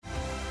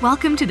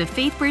Welcome to the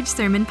FaithBridge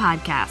Sermon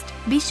Podcast.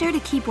 Be sure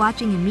to keep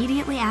watching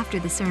immediately after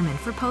the sermon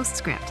for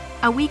Postscript,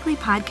 a weekly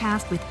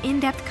podcast with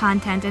in-depth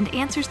content and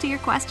answers to your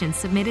questions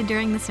submitted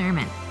during the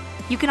sermon.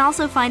 You can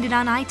also find it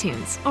on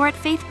iTunes or at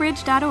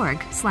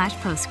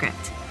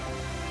faithbridge.org/postscript.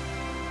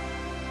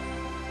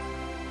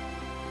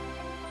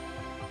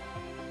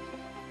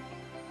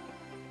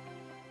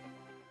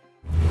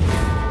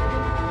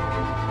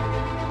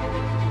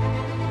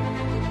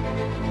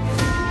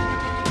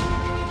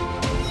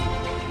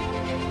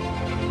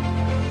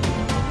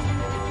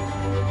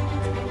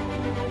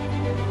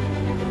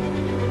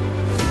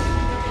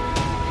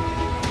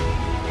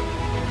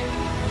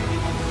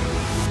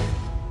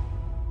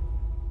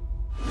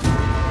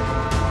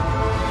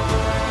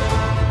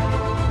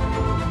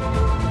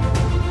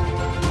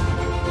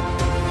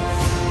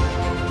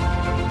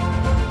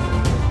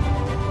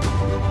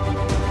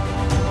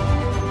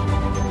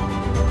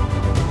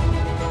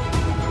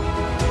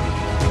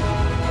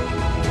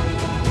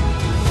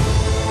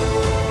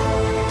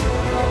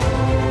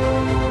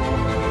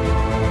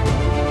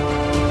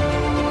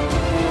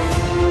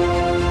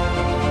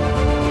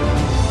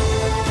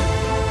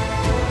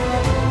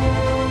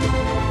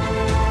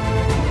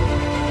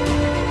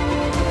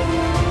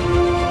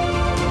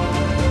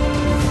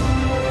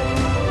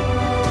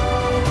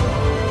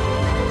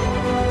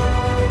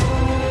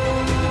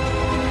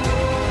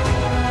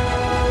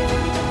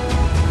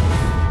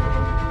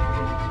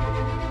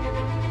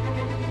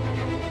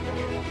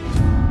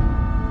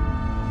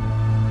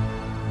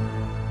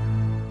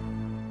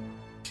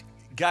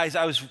 Guys,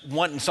 I was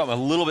wanting something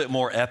a little bit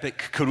more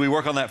epic. Could we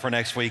work on that for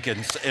next week?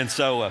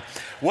 So,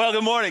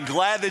 good morning.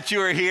 Glad that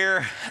you are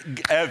here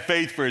at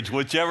FaithBridge.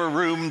 Whichever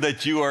room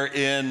that you are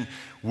in,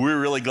 we're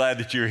really glad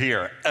that you're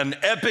here. An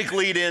epic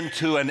lead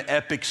into an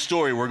epic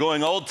story. We're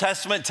going Old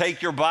Testament.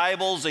 Take your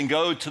Bibles and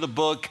go to the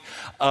book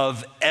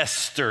of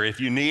Esther. If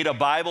you need a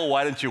Bible,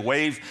 why don't you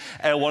wave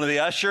at one of the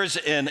ushers?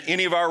 In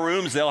any of our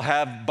rooms, they'll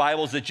have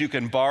Bibles that you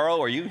can borrow,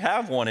 or you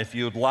have one if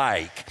you'd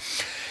like.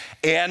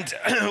 And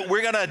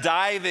we're going to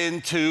dive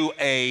into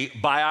a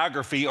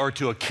biography or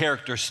to a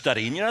character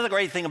study. And you know, the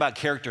great thing about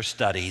character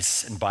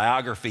studies and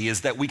biography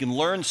is that we can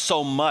learn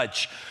so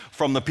much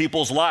from the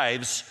people's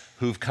lives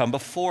who've come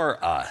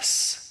before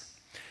us.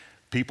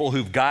 People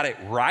who've got it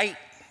right,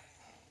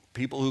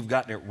 people who've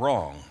gotten it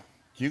wrong.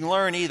 You can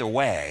learn either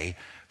way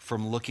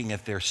from looking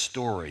at their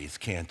stories,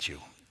 can't you?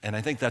 And I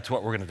think that's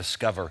what we're going to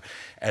discover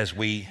as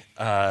we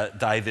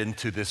dive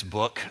into this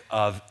book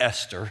of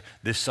Esther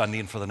this Sunday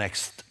and for the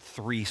next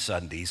 3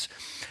 Sundays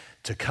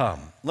to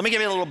come. Let me give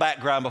you a little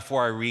background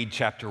before I read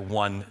chapter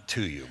 1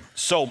 to you.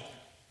 So,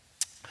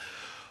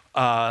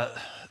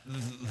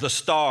 the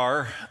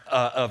star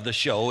of the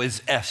show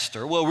is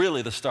Esther. Well,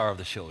 really, the star of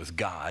the show is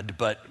God,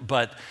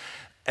 but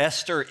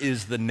Esther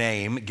is the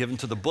name given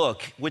to the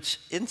book, which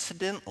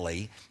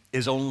incidentally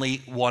is only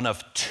one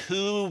of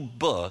 2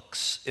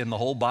 books in the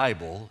whole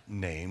Bible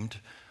named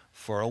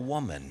for a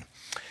woman.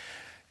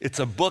 It's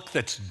a book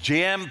that's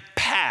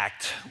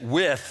jam-packed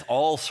with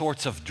all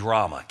sorts of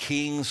drama.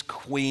 Kings,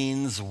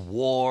 queens,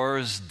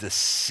 wars,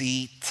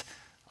 deceit,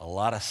 a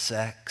lot of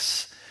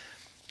sex.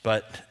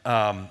 But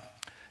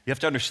you have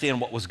to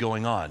understand what was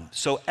going on.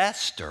 So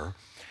Esther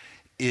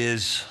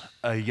is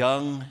a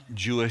young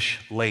Jewish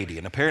lady,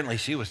 and apparently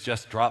she was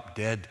just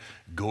drop-dead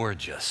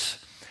gorgeous.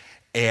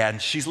 And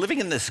she's living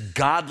in this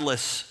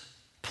godless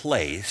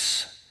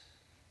place.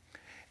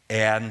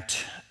 And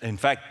in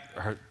fact,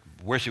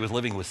 where she was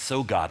living was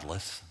so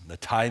godless, the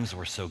times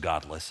were so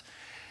godless,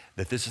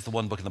 that this is the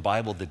one book in the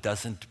Bible that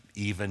doesn't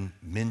even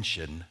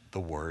mention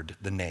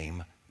the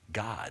name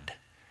God,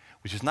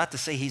 which is not to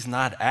say he's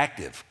not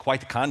active, quite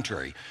the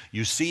contrary.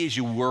 You see as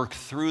you work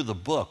through the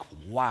book,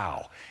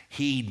 wow,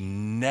 he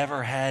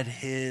never had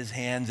his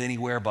hands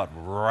anywhere but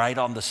right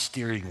on the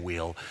steering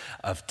wheel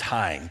of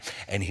time,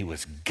 and he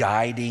was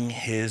guiding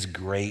his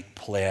great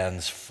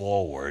plans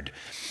forward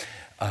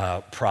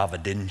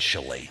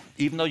providentially,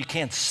 even though you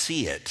can't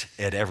see it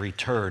at every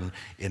turn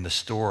in the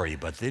story.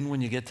 But then when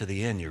you get to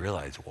the end, you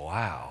realize,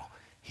 wow,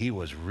 he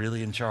was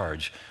really in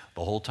charge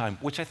the whole time,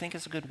 which I think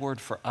is a good word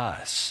for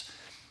us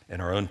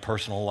in our own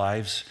personal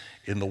lives,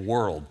 in the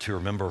world, to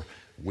remember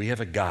we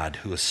have a God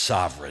who is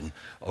sovereign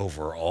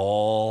over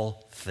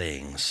all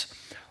things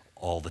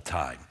all the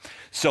time.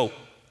 So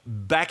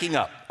backing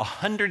up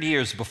 100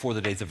 years before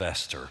the days of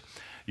Esther,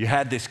 you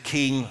had this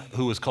king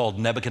who was called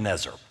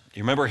Nebuchadnezzar.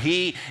 You remember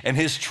he and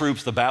his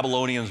troops, the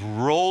Babylonians,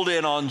 rolled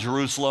in on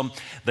Jerusalem.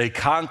 They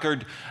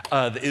conquered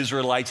the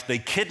Israelites. They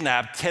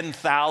kidnapped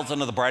 10,000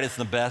 of the brightest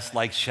and the best,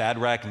 like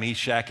Shadrach,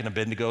 Meshach, and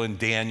Abednego, and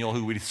Daniel,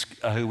 who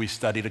we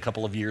studied a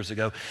couple of years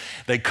ago.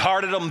 They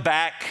carted them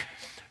back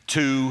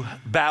to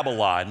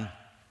Babylon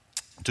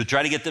to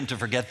try to get them to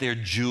forget their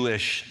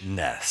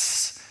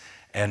Jewishness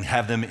and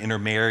have them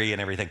intermarry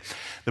and everything.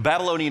 The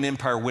Babylonian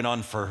Empire went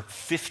on for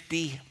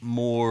 50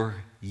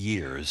 more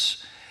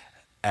years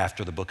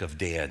after the book of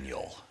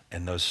Daniel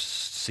and those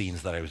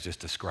scenes that I was just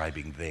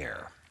describing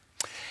there.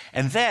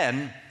 And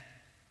then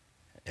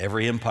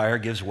Every empire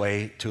gives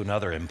way to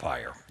another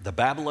empire. The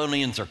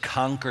Babylonians are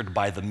conquered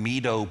by the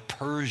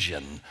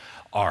Medo-Persian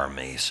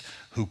armies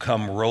who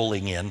come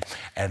rolling in,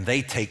 and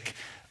they take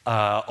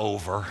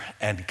over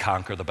and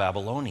conquer the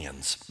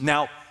Babylonians.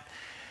 Now,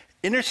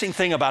 interesting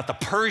thing about the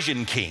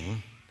Persian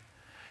king,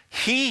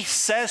 he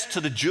says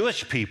to the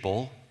Jewish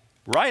people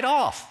right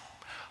off,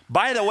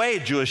 by the way,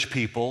 Jewish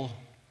people,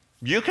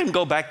 you can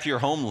go back to your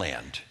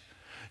homeland.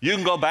 You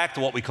can go back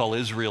to what we call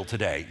Israel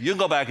today. You can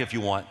go back if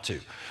you want to.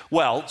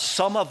 Well,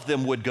 some of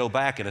them would go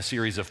back in a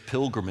series of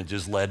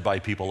pilgrimages led by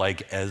people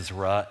like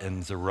Ezra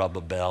and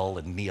Zerubbabel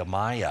and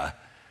Nehemiah.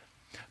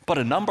 But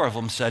a number of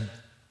them said,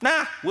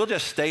 nah, we'll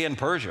just stay in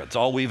Persia. It's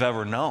all we've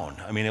ever known.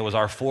 I mean, it was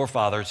our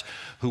forefathers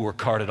who were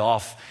carted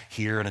off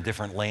here in a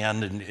different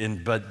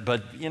land,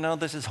 but you know,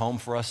 this is home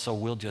for us, so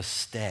we'll just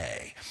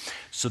stay.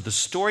 So the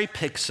story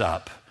picks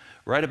up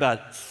right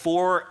about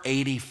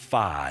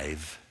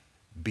 485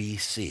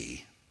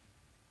 BC.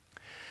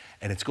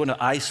 And it's going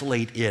to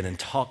isolate in and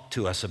talk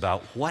to us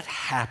about what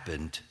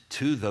happened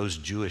to those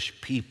Jewish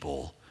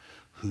people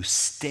who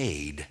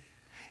stayed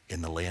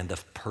in the land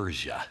of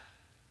Persia,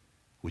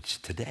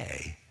 which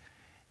today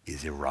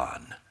is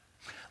Iran.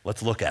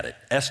 Let's look at it.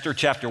 Esther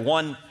chapter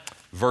 1,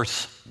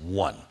 verse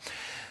 1.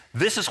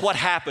 This is what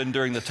happened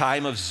during the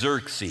time of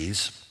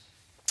Xerxes.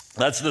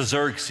 That's the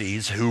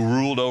Xerxes who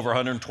ruled over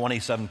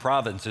 127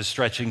 provinces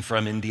stretching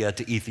from India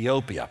to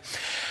Ethiopia.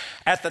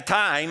 At the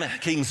time,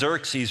 King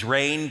Xerxes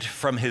reigned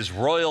from his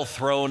royal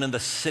throne in the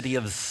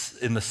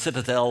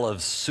citadel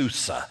of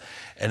Susa.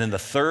 And in the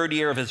 3rd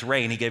year of his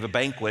reign, he gave a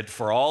banquet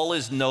for all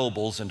his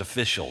nobles and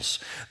officials.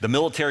 The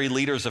military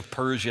leaders of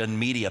Persia and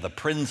Media, the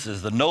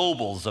princes, the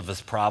nobles of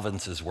his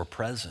provinces were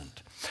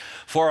present.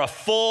 For a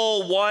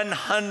full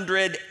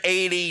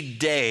 180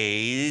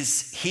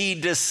 days, he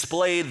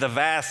displayed the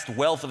vast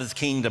wealth of his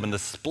kingdom and the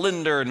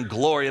splendor and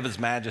glory of his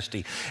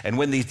majesty. And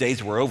when these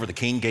days were over, the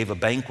king gave a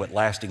banquet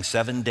lasting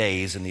 7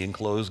 days in the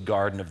enclosed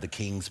garden of the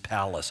king's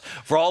palace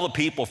for all the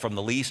people from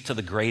the least to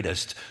the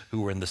greatest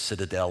who were in the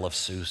citadel of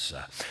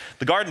Susa.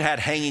 The garden had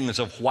hangings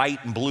of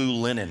white and blue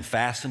linen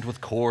fastened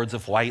with cords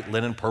of white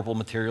linen, purple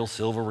material,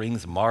 silver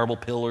rings, marble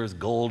pillars,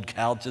 gold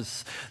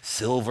couches,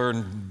 silver,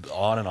 and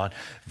on and on.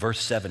 Verse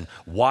 7.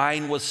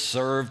 Wine was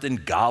served in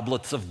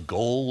goblets of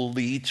gold,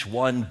 each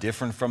one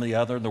different from the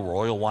other. The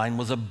royal wine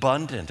was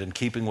abundant in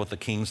keeping with the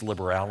king's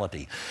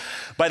liberality.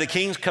 By the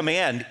king's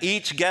command,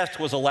 each guest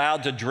was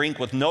allowed to drink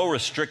with no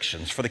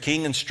restrictions, for the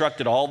king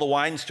instructed all the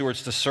wine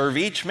stewards to serve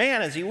each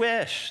man as he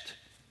wished.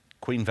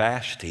 Queen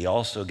Vashti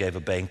also gave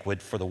a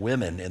banquet for the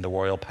women in the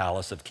royal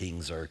palace of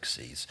King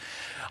Xerxes.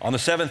 On the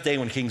 7th day,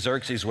 when King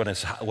Xerxes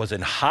was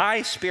in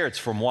high spirits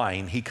from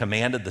wine, he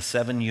commanded the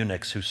 7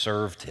 eunuchs who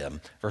served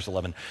him, verse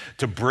 11,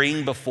 to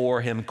bring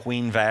before him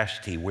Queen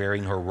Vashti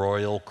wearing her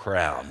royal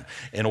crown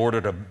in order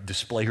to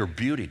display her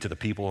beauty to the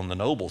people and the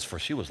nobles, for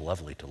she was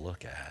lovely to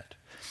look at.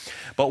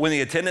 But when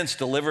the attendants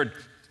delivered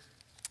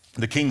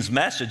the king's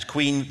message,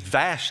 Queen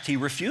Vashti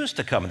refused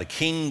to come, and the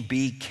king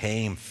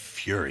became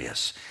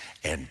furious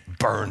and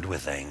burned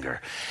with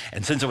anger.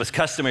 And since it was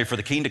customary for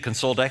the king to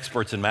consult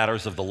experts in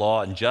matters of the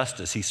law and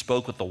justice, he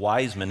spoke with the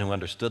wise men who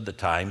understood the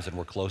times and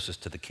were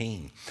closest to the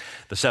king.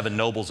 The 7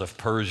 nobles of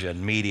Persia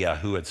and Media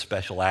who had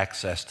special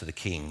access to the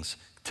king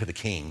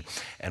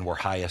and were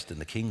highest in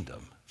the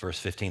kingdom. Verse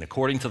 15,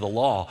 according to the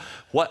law,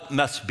 what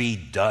must be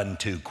done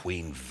to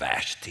Queen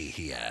Vashti,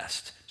 he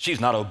asked. She's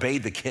not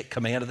obeyed the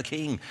command of the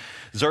king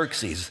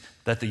Xerxes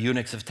that the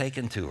eunuchs have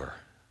taken to her.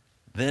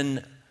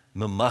 Then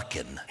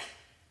Memucan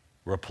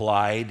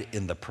replied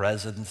in the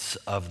presence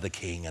of the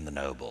king and the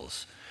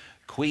nobles,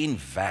 Queen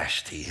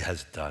Vashti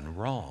has done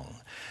wrong,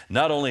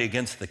 not only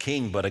against the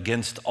king, but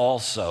against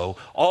also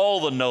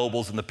all the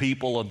nobles and the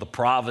people of the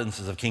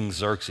provinces of King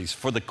Xerxes.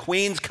 For the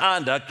queen's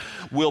conduct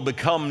will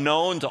become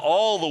known to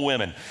all the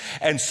women.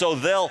 And so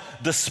they'll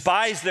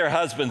despise their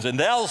husbands, and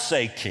they'll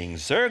say, King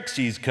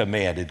Xerxes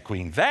commanded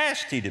Queen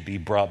Vashti to be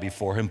brought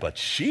before him, but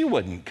she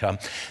wouldn't come.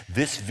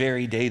 This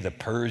very day, the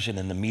Persian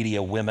and the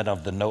Media women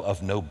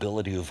of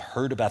nobility who've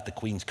heard about the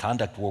queen's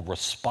conduct will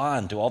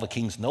respond to all the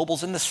king's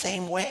nobles in the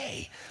same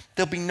way.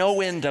 There'll be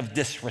no end of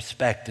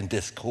disrespect and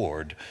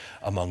discord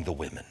among the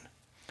women.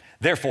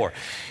 Therefore,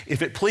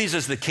 if it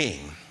pleases the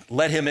king,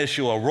 let him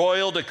issue a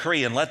royal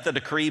decree, and let the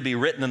decree be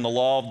written in the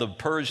law of the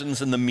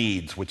Persians and the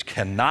Medes, which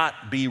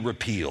cannot be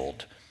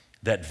repealed,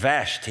 that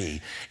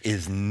Vashti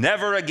is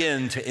never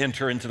again to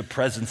enter into the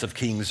presence of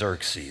King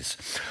Xerxes.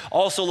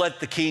 Also let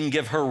the king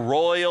give her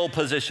royal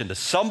position to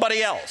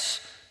somebody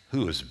else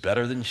who is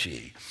better than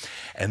she.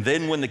 And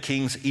then when the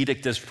king's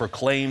edict is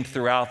proclaimed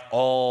throughout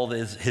all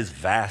his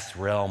vast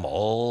realm,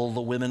 all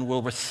the women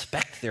will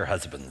respect their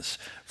husbands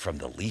from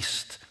the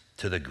least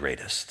to the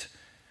greatest.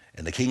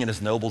 And the king and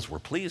his nobles were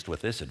pleased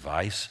with this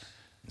advice.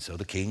 And so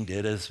the king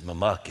did as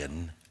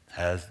Memucan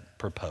has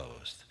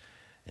proposed.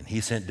 And he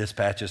sent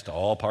dispatches to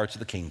all parts of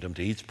the kingdom,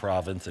 to each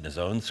province in his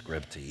own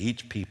script, to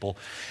each people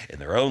in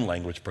their own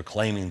language,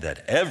 proclaiming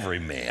that every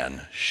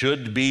man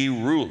should be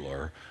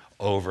ruler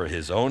over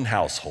his own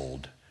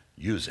household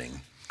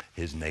using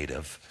his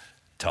native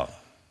tongue.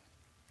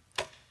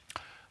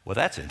 Well,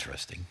 that's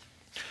interesting.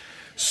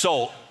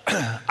 So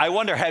I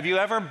wonder, have you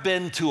ever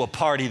been to a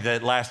party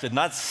that lasted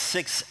not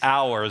 6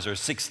 hours or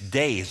 6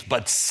 days,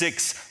 but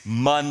 6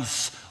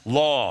 months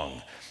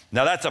long?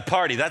 Now that's a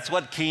party. That's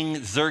what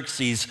King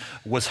Xerxes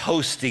was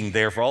hosting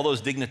there for all those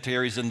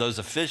dignitaries and those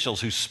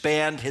officials who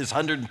spanned his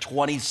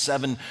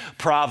 127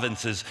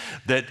 provinces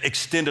that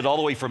extended all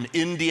the way from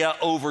India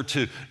over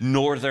to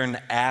northern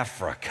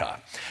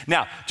Africa.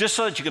 Now, just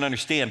so that you can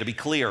understand, to be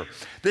clear,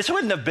 this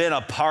wouldn't have been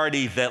a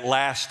party that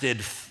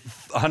lasted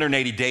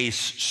 180 days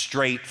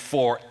straight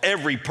for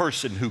every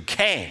person who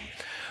came.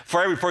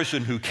 For every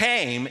person who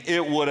came,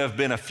 it would have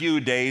been a few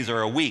days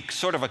or a week,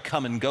 sort of a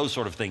come and go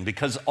sort of thing,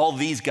 because all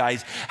these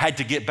guys had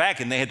to get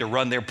back and they had to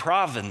run their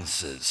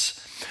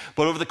provinces.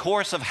 But over the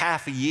course of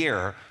half a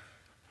year,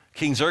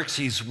 King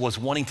Xerxes was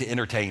wanting to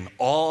entertain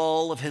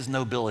all of his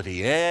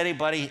nobility,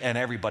 anybody and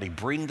everybody,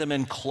 bring them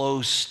in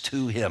close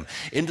to him,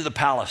 into the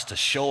palace to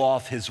show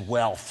off his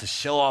wealth, to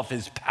show off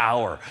his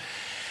power.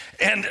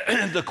 And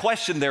the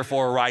question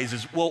therefore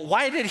arises, well,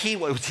 why did he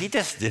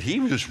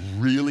just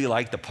really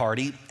like the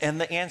party?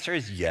 And the answer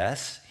is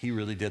yes, he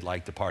really did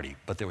like the party,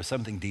 but there was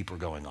something deeper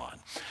going on.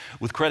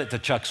 With credit to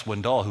Chuck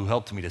Swindoll, who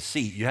helped me to see,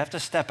 you have to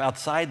step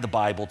outside the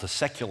Bible to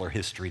secular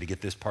history to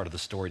get this part of the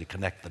story to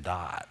connect the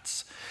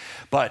dots.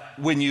 But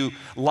when you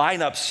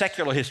line up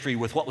secular history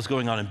with what was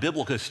going on in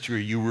biblical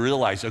history, you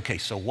realize, okay,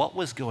 so what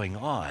was going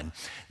on?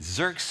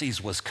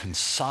 Xerxes was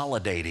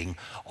consolidating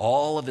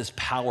all of his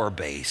power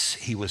base.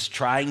 He was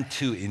trying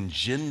to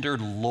engender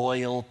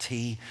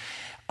loyalty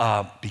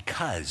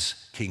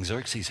because King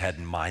Xerxes had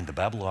in mind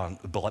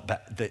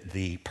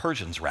the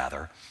Persians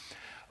rather.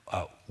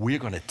 We're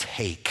going to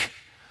take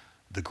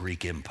the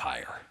Greek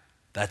Empire.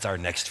 That's our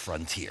next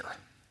frontier.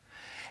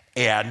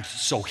 And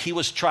so he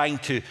was trying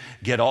to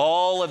get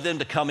all of them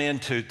to come in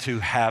to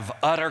have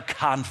utter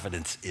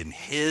confidence in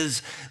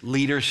his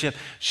leadership,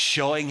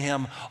 showing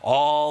him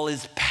all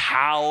his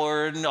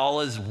power and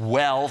all his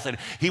wealth. And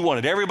he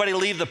wanted everybody to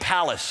leave the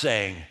palace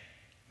saying,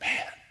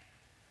 man,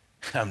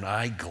 am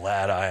I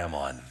glad I am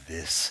on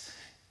this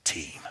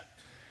team,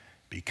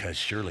 because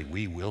surely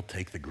we will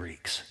take the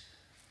Greeks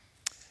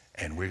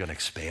and we're going to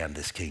expand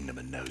this kingdom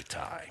in no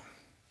time.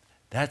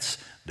 That's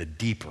the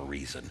deeper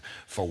reason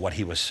for what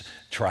he was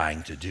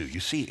trying to do.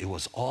 You see, it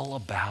was all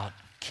about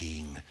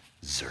King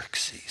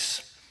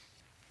Xerxes.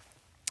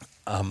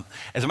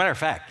 As a matter of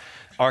fact,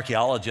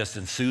 archaeologists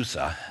in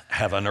Susa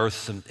have unearthed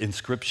some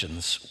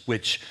inscriptions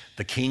which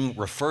the king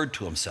referred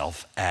to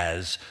himself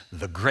as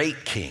the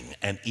great king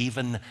and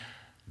even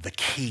the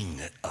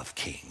king of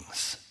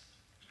kings.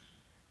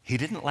 He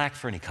didn't lack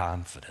for any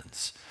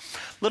confidence.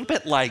 A little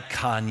bit like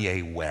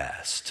Kanye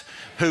West,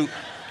 who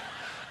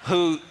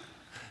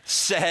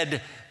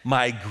said,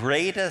 my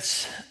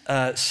greatest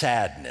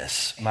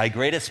sadness, my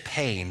greatest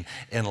pain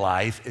in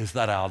life is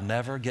that I'll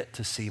never get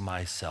to see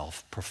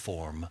myself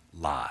perform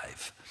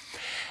live.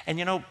 And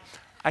you know,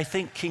 I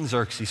think King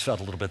Xerxes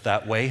felt a little bit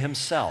that way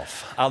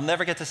himself. I'll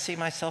never get to see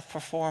myself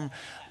perform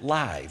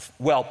live.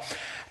 Well,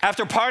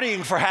 after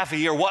partying for half a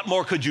year, what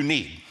more could you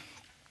need?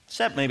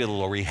 Except maybe a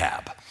little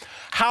rehab.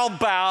 How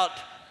about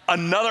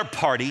another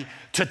party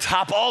to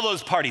top all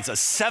those parties, a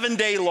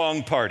 7-day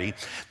long party.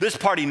 This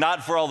party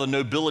not for all the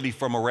nobility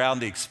from around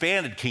the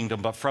expanded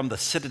kingdom, but from the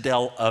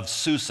citadel of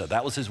Susa.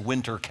 That was his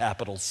winter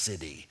capital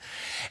city.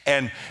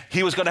 And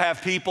he was going to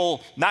have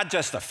people, not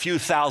just a few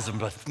thousand,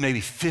 but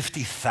maybe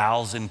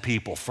 50,000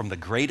 people from the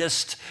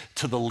greatest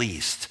to the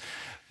least.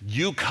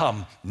 You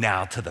come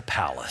now to the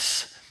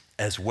palace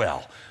as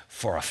well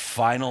for a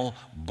final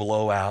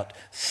blowout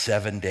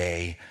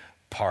 7-day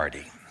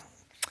party.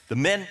 The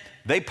men,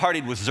 they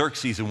partied with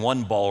Xerxes in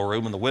one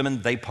ballroom, and the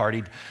women, they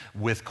partied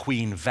with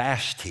Queen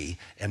Vashti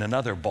in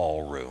another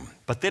ballroom.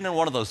 But then in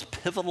one of those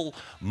pivotal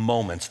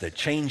moments that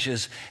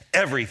changes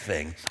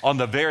everything, on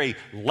the very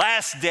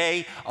last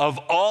day of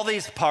all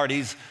these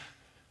parties,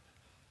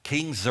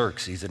 King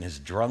Xerxes in his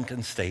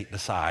drunken state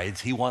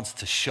decides he wants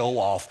to show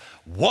off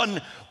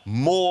one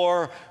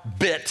more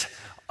bit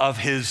of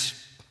his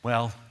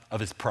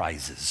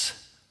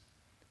prizes.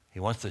 He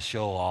wants to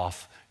show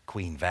off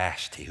Queen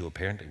Vashti, who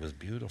apparently was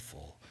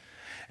beautiful.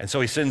 And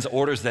so he sends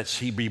orders that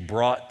she be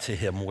brought to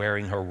him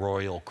wearing her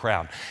royal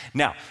crown.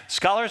 Now,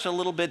 scholars are a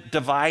little bit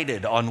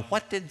divided on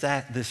what did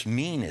this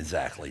mean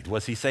exactly.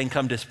 Was he saying,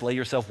 come display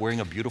yourself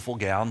wearing a beautiful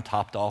gown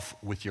topped off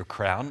with your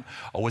crown?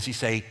 Or was he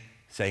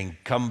saying,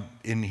 come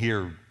in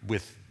here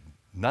with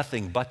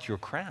nothing but your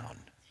crown?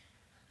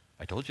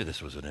 I told you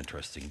this was an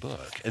interesting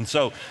book. And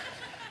so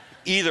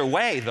either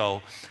way,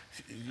 though,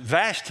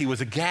 Vashti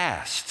was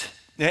aghast.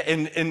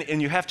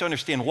 And you have to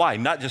understand why,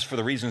 not just for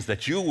the reasons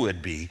that you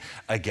would be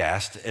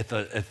aghast at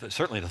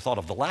certainly the thought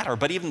of the latter,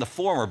 but even the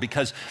former,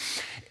 because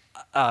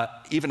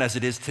even as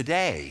it is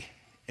today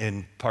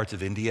in parts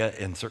of India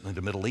and certainly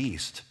the Middle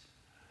East,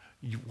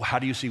 how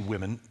do you see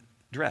women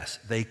dress?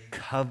 They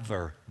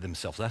cover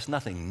themselves. That's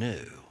nothing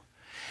new.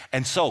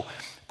 And so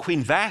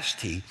Queen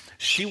Vashti,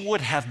 she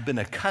would have been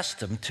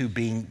accustomed to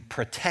being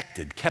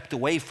protected, kept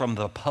away from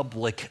the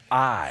public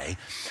eye,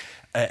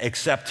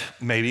 except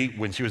maybe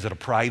when she was at a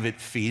private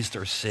feast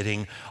or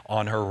sitting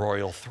on her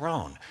royal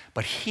throne.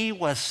 But he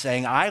was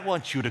saying, I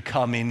want you to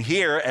come in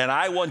here, and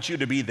I want you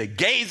to be the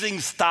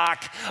gazing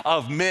stock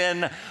of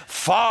men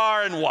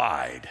far and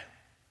wide.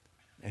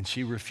 And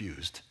she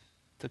refused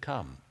to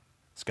come.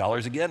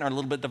 Scholars, again, are a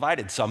little bit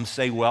divided. Some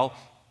say, well,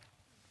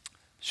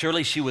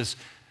 surely she was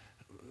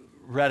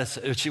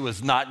reticent.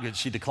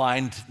 She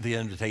declined the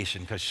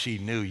invitation because she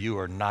knew you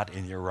are not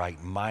in your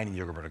right mind and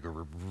you're going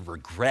to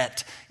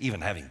regret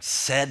even having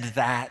said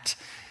that,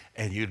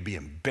 and you'd be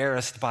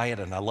embarrassed by it,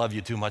 and I love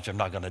you too much, I'm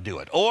not going to do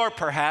it. Or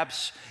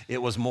perhaps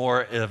it was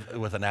more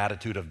with an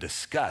attitude of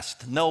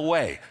disgust. No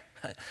way,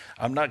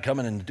 I'm not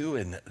coming and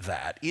doing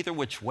that. Either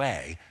which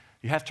way,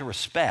 you have to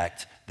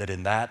respect that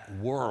in that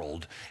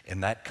world,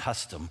 in that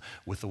custom,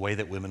 with the way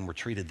that women were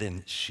treated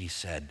then, she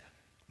said,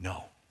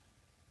 no,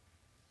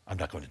 I'm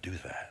not going to do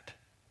that.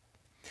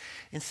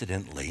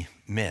 Incidentally,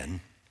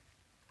 men,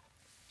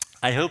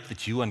 I hope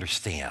that you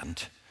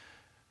understand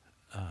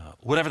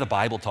whatever the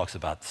Bible talks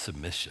about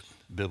submission,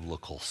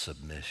 biblical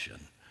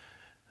submission,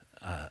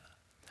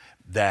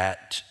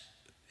 that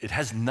it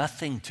has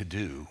nothing to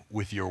do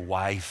with your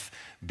wife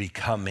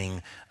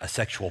becoming a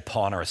sexual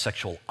pawn or a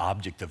sexual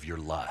object of your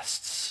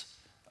lusts,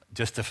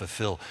 just to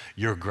fulfill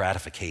your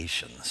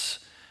gratifications.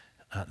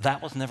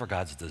 That was never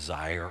God's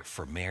desire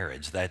for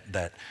marriage,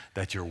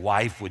 that your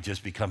wife would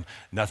just become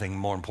nothing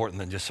more important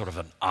than just sort of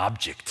an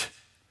object,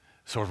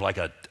 sort of like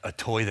a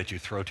toy that you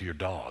throw to your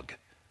dog.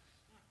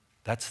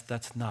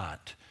 That's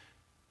not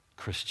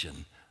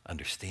Christian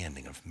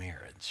understanding of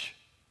marriage.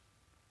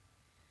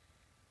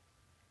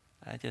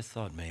 I just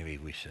thought maybe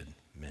we should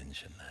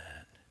mention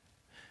that.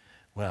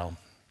 Well,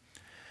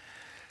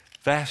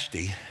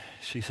 Vashti,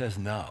 she says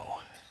no.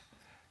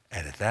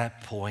 And at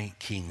that point,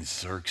 King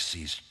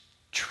Xerxes'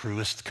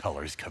 truest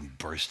colors come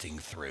bursting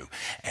through,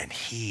 and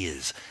he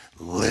is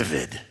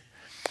livid.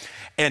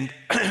 And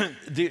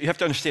you have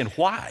to understand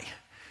why.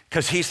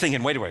 Because he's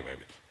thinking, wait.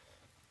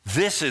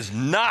 This is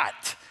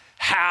not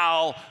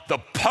how the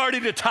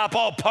party to top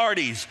all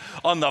parties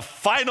on the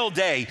final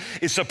day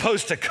is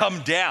supposed to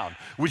come down,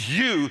 with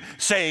you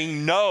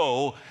saying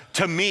no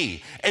to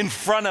me in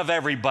front of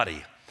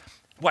everybody.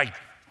 Why,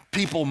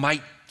 people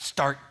might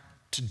start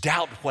to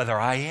doubt whether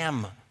I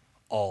am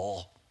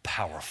all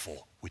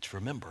powerful, which,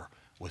 remember,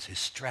 was his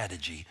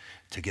strategy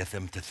to get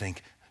them to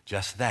think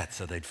just that,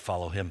 so they'd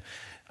follow him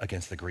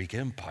against the Greek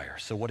Empire.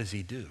 So what does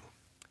he do?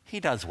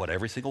 He does what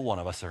every single one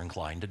of us are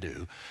inclined to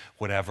do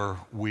whenever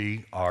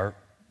we are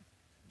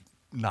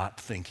not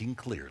thinking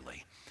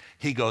clearly.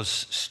 He goes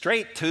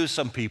straight to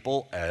some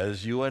people,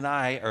 as you and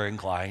I are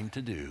inclined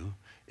to do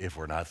if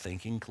we're not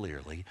thinking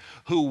clearly,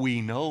 who we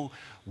know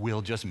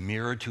will just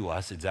mirror to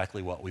us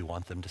exactly what we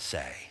want them to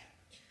say.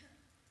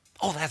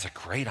 Oh, that's a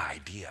great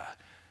idea.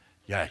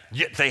 Yeah,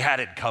 they had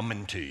it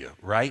coming to you,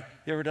 right?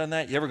 You ever done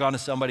that? You ever gone to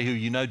somebody who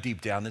you know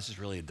deep down, this is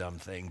really a dumb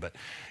thing, but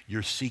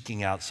you're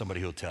seeking out somebody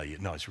who'll tell you,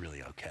 no, it's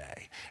really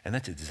okay. And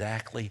that's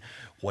exactly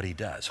what he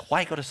does.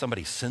 Why go to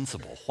somebody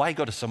sensible? Why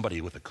go to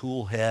somebody with a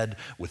cool head,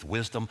 with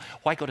wisdom?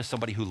 Why go to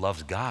somebody who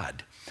loves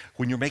God?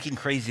 When you're making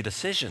crazy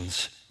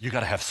decisions, you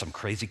got to have some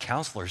crazy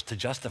counselors to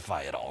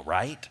justify it all,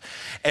 right?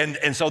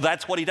 And so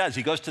that's what he does.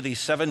 He goes to these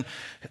 7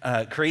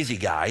 crazy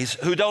guys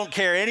who don't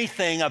care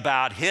anything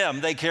about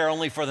him. They care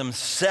only for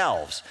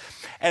themselves.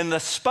 And the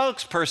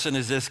spokesperson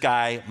is this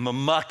guy,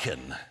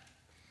 Memucan.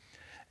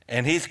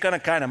 And he's going to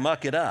kind of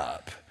muck it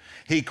up.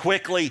 He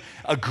quickly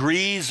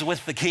agrees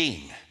with the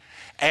king.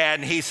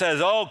 And he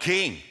says, oh,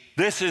 king,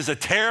 this is a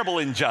terrible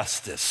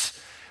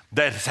injustice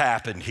that has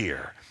happened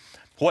here.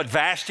 What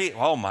Vashti,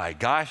 oh my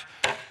gosh,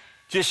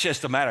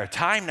 just a matter of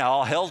time now.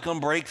 All hell's going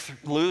to break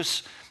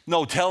loose.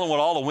 No telling what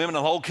all the women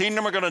in the whole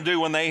kingdom are going to do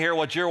when they hear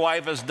what your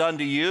wife has done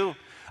to you.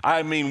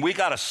 I mean, we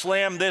got to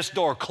slam this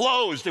door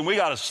closed, and we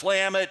got to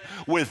slam it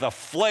with a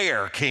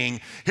flare,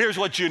 king. Here's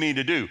what you need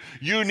to do.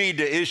 You need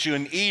to issue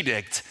an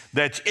edict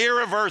that's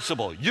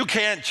irreversible. You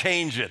can't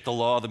change it. The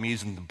law of the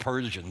Medes and the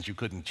Persians you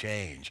couldn't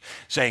change,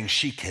 saying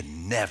she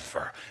can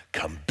never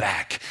come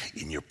back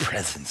in your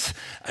presence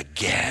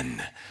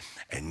again.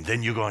 And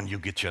then you go and you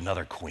get you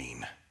another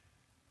queen,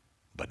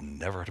 but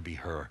never to be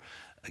her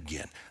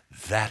again.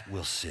 That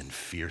will send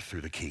fear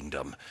through the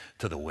kingdom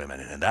to the women,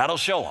 and that'll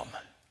show them.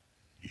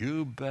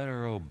 You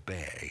better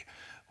obey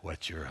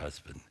what your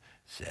husband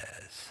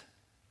says.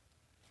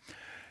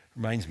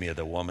 Reminds me of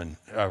the woman,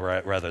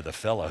 the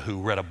fella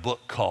who read a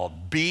book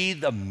called Be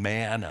the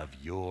Man of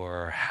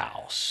Your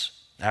House.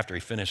 After he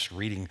finished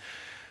reading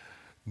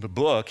the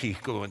book, he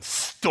went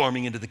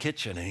storming into the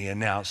kitchen and he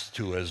announced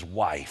to his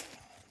wife,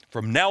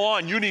 from now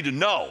on, you need to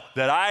know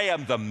that I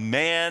am the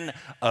man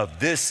of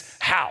this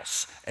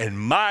house, and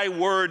my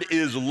word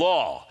is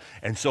law.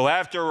 And so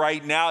after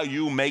right now,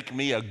 you make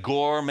me a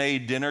gourmet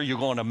dinner. You're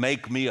going to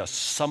make me a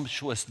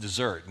sumptuous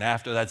dessert. And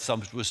after that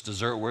sumptuous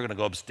dessert, we're going to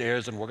go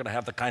upstairs and we're going to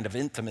have the kind of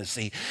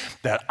intimacy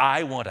that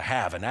I want to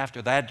have. And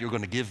after that, you're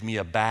going to give me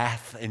a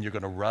bath and you're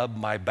going to rub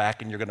my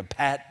back and you're going to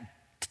pat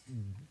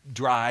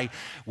dry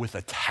with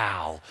a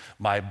towel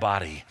my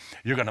body.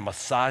 You're going to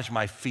massage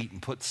my feet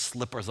and put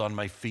slippers on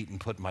my feet and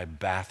put my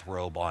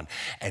bathrobe on.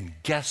 And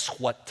guess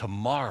what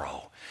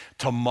tomorrow?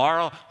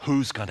 Tomorrow,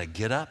 who's going to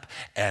get up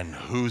and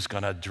who's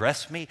going to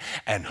dress me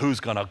and who's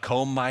going to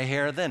comb my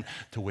hair then?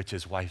 To which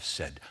his wife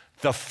said,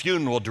 the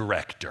funeral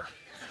director.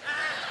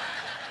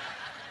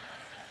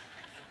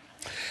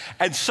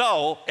 And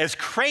so, as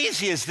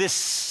crazy as this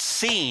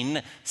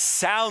scene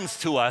sounds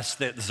to us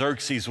that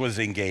Xerxes was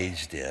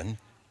engaged in,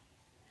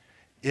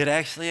 it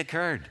actually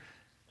occurred.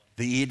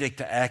 The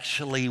edict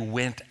actually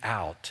went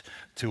out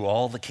to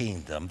all the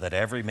kingdom that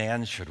every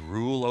man should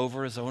rule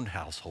over his own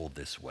household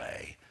this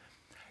way.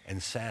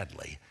 And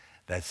sadly,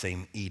 that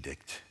same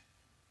edict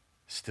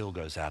still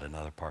goes out in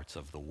other parts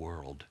of the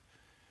world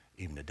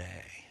even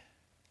today.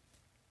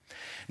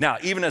 Now,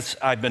 even as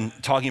I've been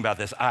talking about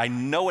this, I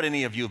know what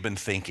any of you have been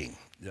thinking.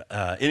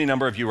 Any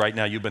number of you right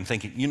now, you've been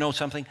thinking, you know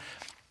something?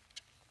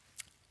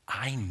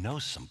 I know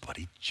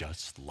somebody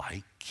just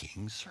like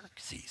King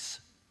Xerxes.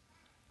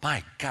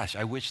 My gosh,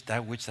 I wish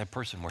that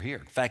person were here.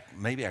 In fact,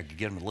 maybe I could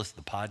get them to listen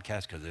to the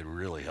podcast because it would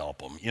really help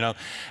them. You know,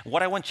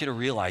 what I want you to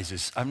realize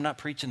is I'm not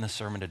preaching this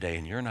sermon today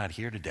and you're not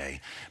here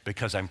today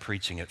because I'm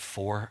preaching it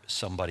for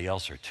somebody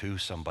else or to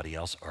somebody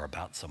else or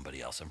about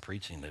somebody else. I'm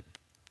preaching it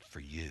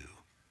for you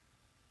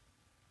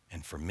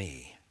and for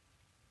me.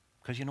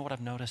 Because you know what I've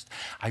noticed?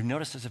 I've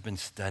noticed as I've been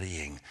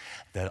studying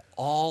that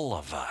all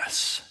of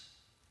us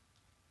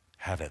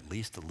have at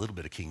least a little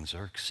bit of King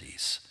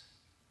Xerxes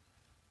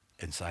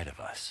inside of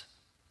us.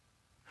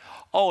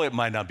 Oh, it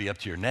might not be up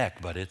to your neck,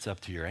 but it's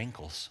up to your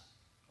ankles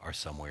or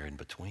somewhere in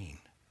between.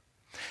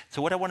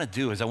 So what I want to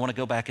do is I want to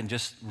go back and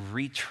just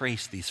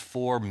retrace these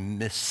 4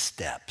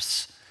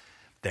 missteps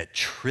that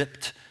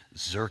tripped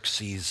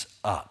Xerxes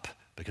up.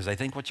 Because I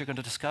think what you're going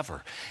to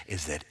discover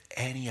is that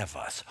any of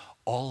us,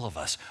 all of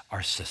us,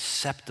 are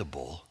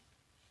susceptible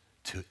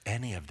to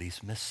any of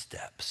these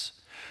missteps.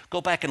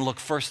 Go back and look,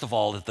 first of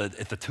all, at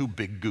the 2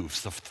 big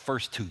goofs, the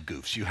first 2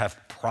 goofs. You have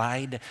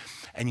pride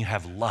and you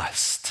have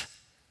lust,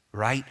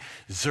 right?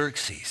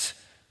 Xerxes,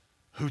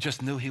 who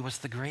just knew he was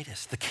the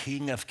greatest, the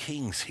king of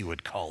kings, he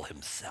would call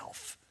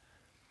himself.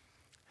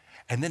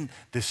 And then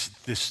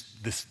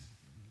this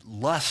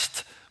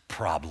lust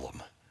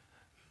problem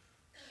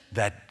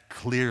that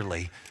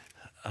clearly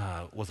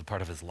was a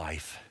part of his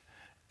life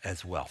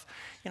as well.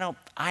 You know,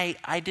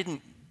 I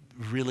didn't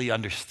really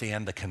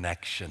understand the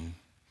connection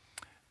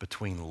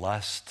between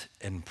lust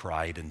and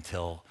pride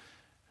until,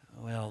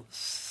 well,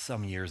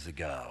 some years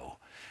ago.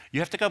 You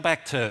have to go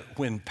back to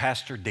when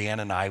Pastor Dan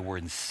and I were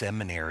in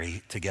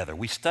seminary together.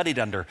 We studied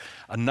under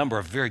a number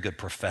of very good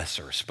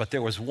professors, but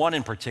there was one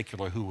in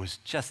particular who was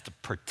just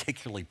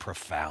particularly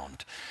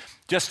profound.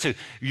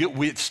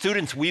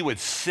 Students, we would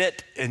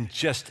sit and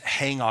just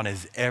hang on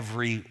his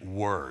every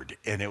word.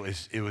 And it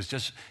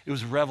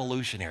was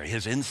revolutionary.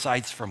 His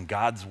insights from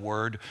God's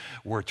word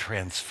were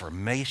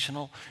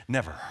transformational.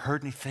 Never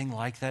heard anything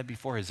like that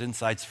before. His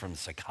insights from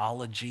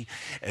psychology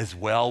as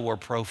well were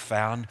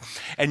profound.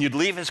 And you'd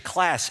leave his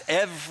class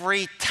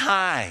every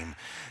time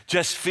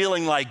just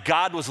feeling like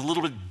God was a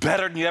little bit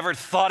better than you ever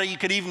thought you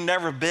could even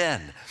never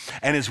been.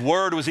 And his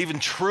word was even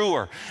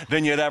truer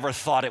than you'd ever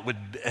thought it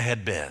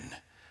had been.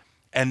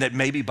 And that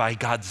maybe by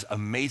God's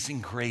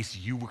amazing grace,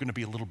 you were going to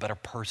be a little better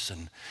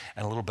person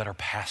and a little better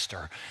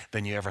pastor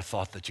than you ever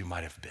thought that you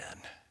might have been.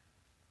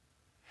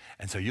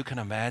 And so you can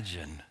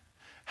imagine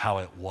how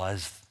it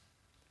was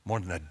more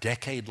than a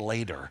decade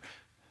later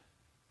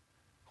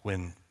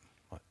when,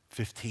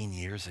 15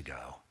 years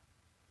ago,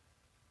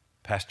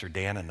 Pastor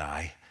Dan and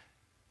I,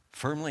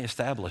 firmly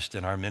established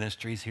in our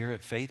ministries here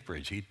at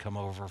Faithbridge, he'd come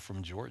over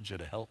from Georgia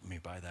to help me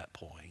by that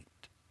point.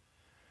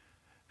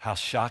 How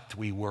shocked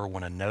we were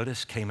when a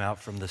notice came out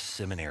from the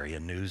seminary, a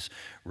news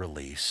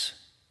release,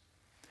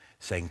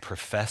 saying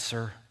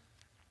professor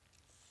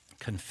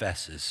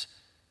confesses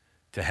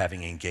to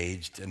having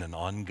engaged in an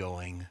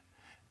ongoing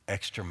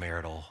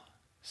extramarital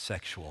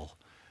sexual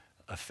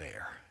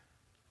affair.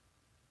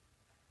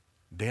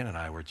 Dan and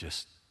I were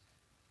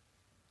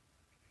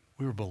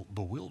we were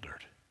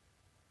bewildered.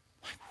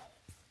 Like,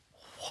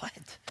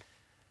 what?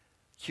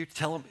 You're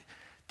telling me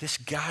this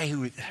guy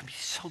he's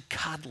so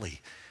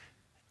godly.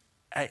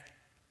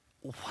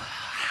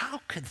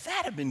 How could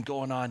that have been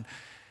going on?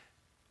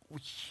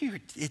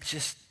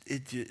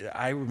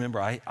 I remember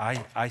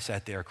I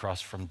sat there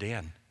across from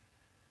Dan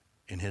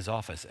in his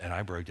office and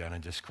I broke down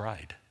and just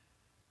cried.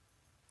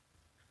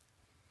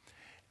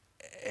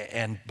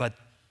 But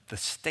the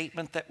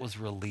statement that was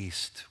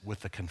released with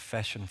the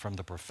confession from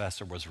the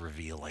professor was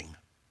revealing.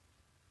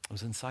 It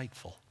was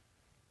insightful.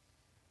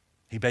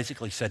 He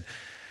basically said,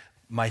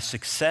 my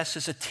success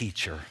as a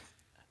teacher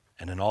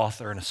and an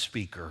author and a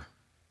speaker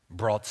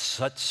brought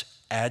such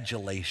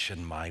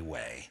adulation my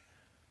way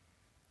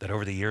that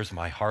over the years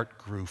my heart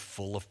grew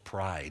full of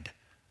pride.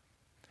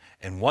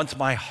 And once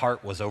my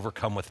heart was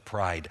overcome with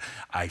pride,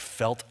 I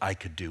felt I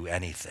could do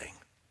anything,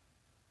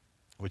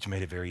 which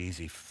made it very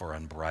easy for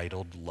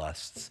unbridled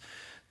lusts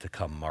to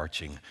come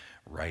marching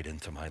right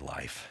into my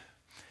life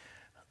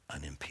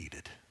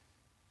unimpeded.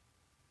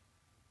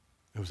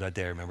 It was that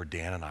day I remember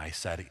Dan and I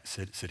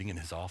sitting in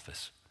his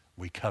office.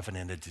 We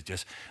covenanted to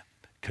just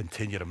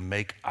continue to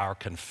make our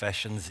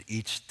confessions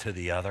each to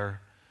the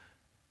other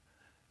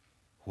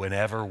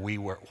while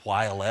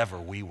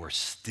we were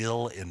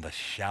still in the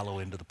shallow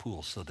end of the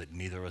pool, so that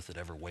neither of us would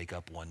ever wake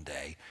up one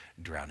day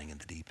drowning in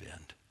the deep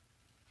end.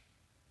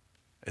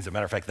 As a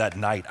matter of fact, that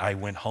night I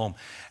went home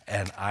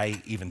and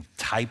I even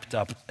typed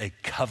up a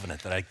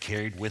covenant that I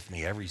carried with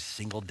me every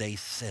single day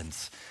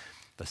since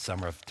the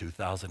summer of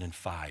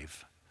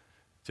 2005.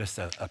 Just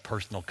a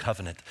personal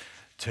covenant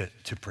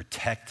to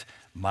protect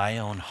my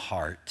own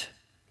heart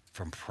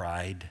from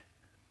pride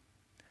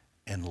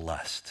and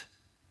lust.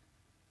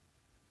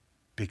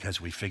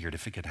 Because we figured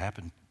if it could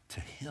happen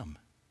to him,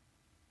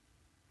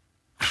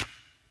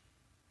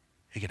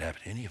 it could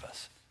happen to any of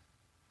us.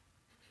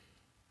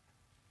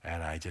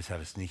 And I just have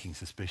a sneaking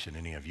suspicion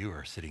any of you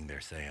are sitting there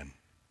saying,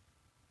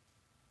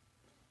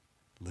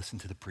 listen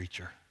to the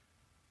preacher.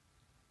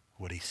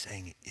 What he's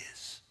saying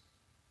is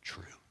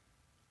true.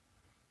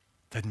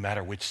 Doesn't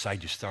matter which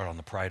side you start on,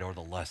 the pride or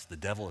the lust. The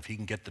devil, if he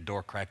can get the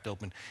door cracked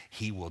open,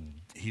 he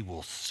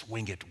will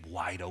swing it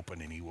wide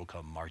open and he will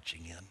come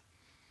marching in.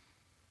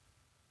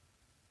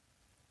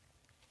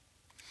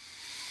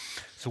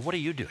 So what are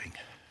you doing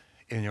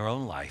in your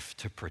own life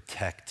to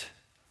protect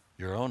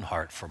your own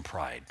heart from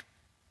pride?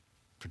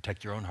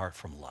 Protect your own heart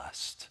from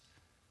lust.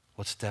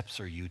 What steps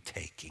are you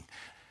taking?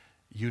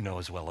 You know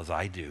as well as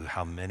I do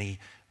how many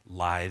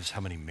lives, how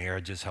many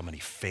marriages, how many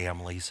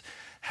families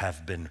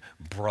have been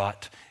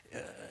brought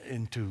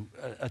into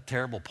a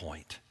terrible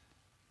point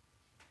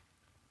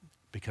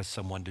because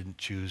someone didn't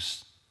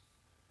choose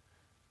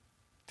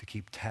to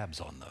keep tabs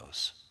on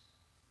those,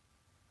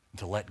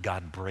 to let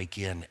God break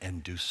in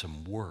and do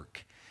some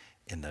work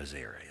in those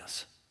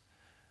areas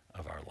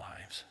of our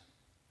lives.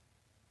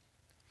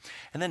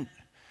 And then,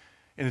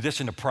 in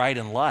addition to pride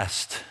and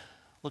lust,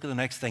 look at the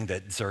next thing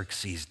that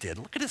Xerxes did.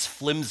 Look at his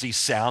flimsy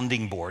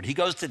sounding board. He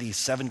goes to these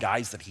 7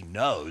 guys that he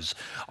knows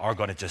are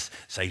going to just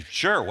say,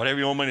 sure, whatever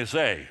you want me to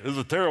say. This is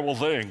a terrible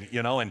thing,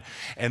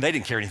 and they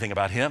didn't care anything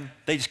about him.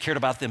 They just cared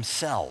about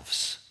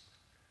themselves.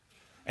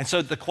 And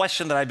so the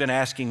question that I've been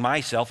asking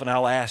myself, and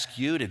I'll ask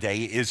you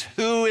today, is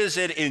who is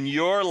it in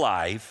your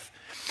life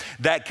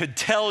that could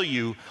tell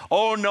you,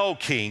 oh no,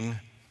 King,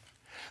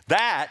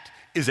 that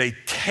is a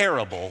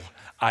terrible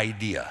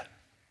idea?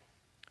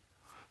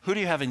 Who do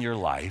you have in your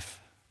life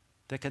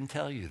that can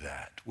tell you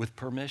that with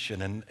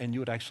permission and you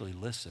would actually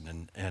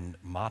listen and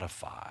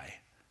modify?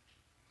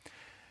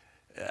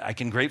 I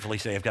can gratefully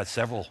say I've got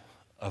several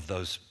of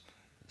those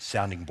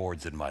sounding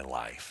boards in my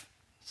life.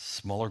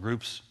 Smaller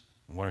groups,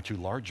 1 or 2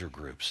 larger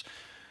groups.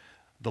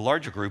 The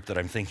larger group that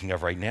I'm thinking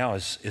of right now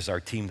is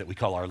our team that we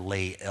call our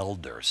lay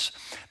elders.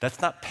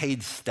 That's not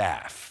paid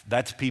staff.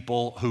 That's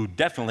people who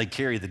definitely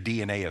carry the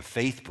DNA of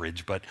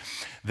FaithBridge, but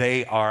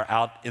they are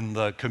out in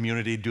the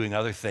community doing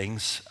other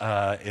things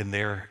in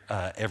their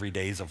every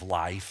days of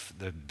life.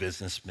 They're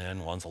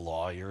businessmen, one's a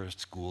lawyer, a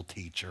school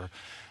teacher,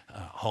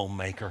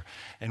 homemaker.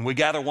 And we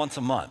gather once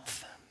a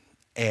month.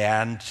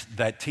 And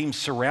that team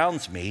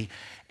surrounds me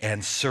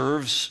and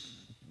serves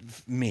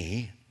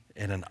me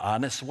in an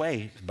honest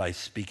way by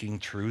speaking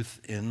truth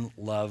in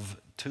love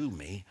to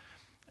me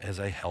as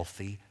a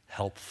healthy,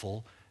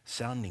 helpful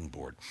sounding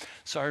board.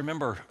 So I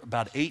remember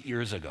about 8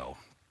 years ago,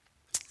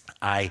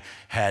 I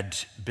had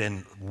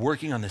been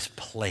working on this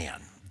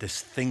plan, this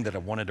thing that I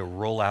wanted to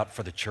roll out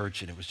for the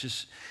church, and I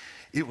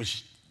was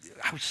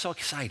so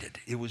excited.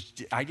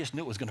 I just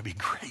knew it was going to be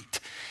great.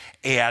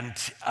 And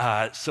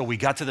so we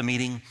got to the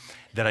meeting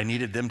that I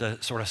needed them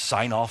to sort of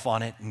sign off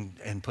on it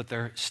and put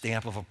their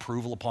stamp of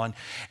approval upon.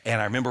 And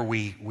I remember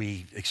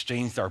we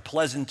exchanged our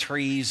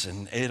pleasantries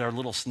and ate our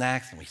little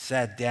snacks, and we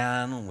sat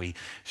down and we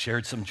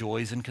shared some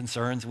joys and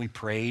concerns, and we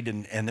prayed,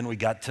 and then we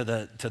got to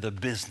the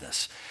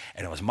business.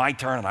 And it was my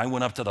turn, and I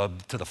went up to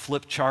the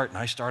flip chart and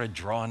I started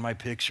drawing my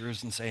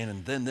pictures and saying,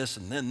 and then this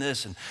and then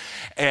this.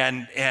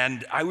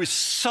 And I was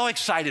so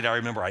excited. I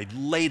remember I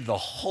laid the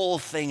whole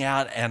thing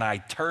out and I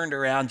turned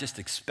around just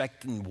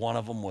expecting one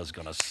of them was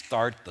going to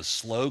start the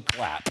slow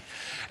clap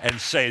and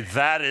say,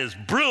 that is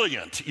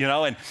brilliant,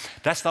 and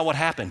that's not what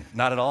happened,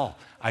 not at all.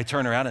 I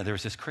turned around and there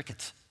was just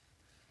crickets.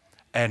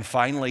 And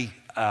finally,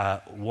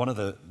 one of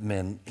the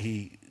men,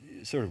 he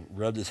sort of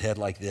rubbed his head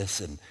like this,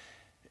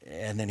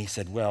 and then he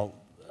said, well,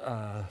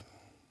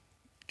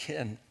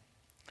 Ken,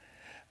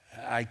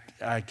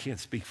 I can't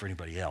speak for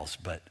anybody else,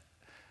 but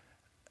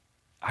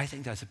I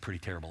think that's a pretty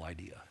terrible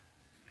idea.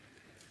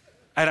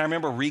 And I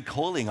remember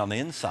recoiling on the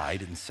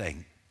inside and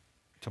saying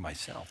to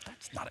myself,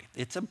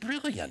 it's a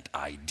brilliant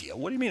idea.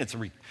 What do you mean it's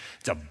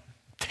a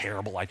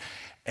terrible idea?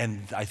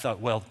 And I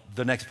thought, well,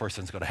 the next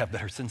person's going to have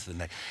better sense than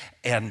me.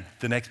 And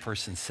the next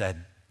person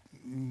said,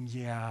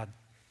 yeah,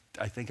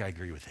 I think I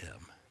agree with him.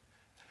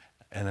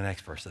 And the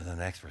next person, and the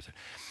next person.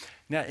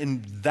 Now,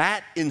 in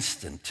that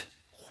instant,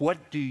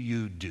 what do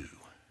you do?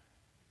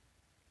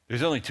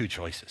 There's only 2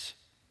 choices.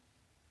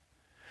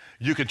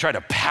 You can try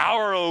to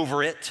power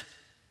over it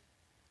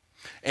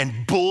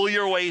and bull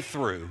your way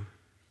through,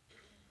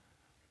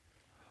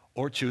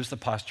 or choose the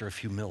posture of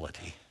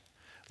humility.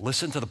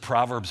 Listen to the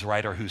Proverbs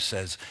writer who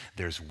says,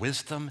 there's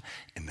wisdom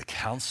in the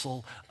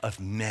counsel of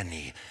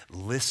many.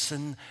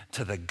 Listen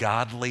to the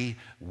godly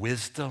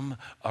wisdom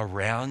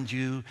around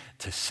you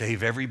to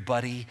save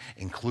everybody,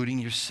 including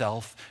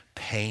yourself,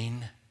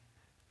 pain.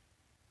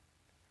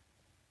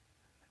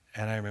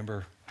 And I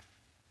remember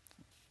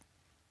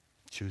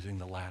choosing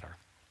the latter.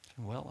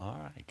 Well, all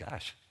right,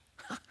 gosh.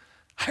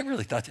 I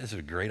really thought this was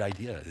a great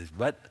idea,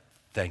 but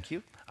thank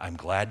you. I'm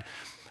glad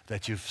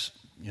that you've,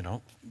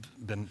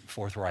 been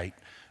forthright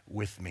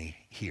with me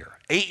here.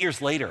 8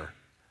 years later,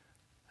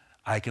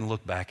 I can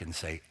look back and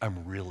say,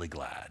 I'm really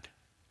glad.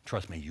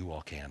 Trust me, you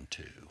all can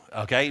too,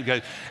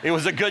 okay? It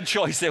was a good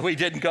choice that we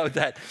didn't go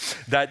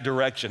that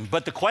direction.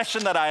 But the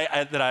question that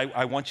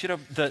I want you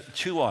to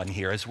chew on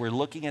here as we're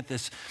looking at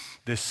this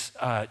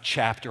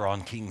chapter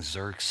on King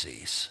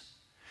Xerxes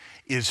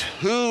is,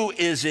 who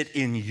is it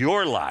in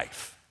your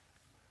life?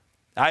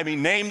 I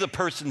mean, name the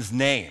person's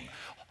name.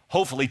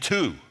 Hopefully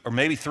 2 or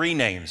maybe 3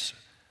 names.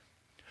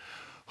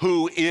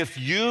 Who, if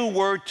you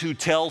were to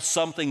tell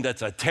something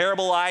that's a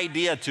terrible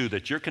idea to,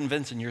 that you're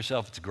convincing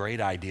yourself it's a great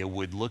idea,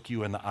 would look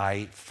you in the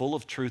eye full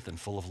of truth and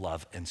full of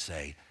love and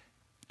say,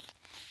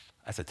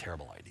 that's a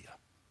terrible idea.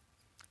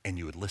 And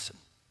you would listen.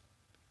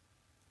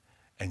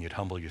 And you'd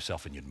humble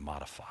yourself and you'd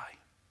modify.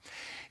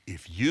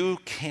 If you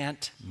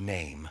can't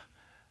name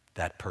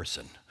that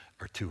person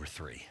or 2 or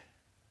 3,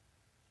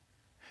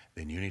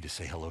 then you need to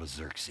say hello to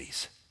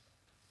Xerxes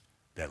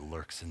that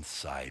lurks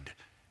inside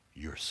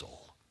your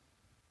soul.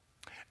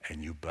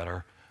 And you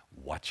better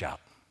watch out,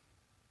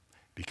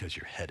 because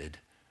you're headed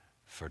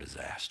for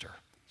disaster.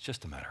 It's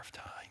just a matter of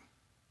time.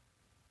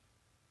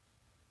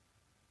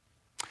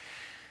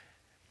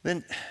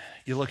 Then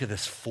you look at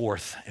this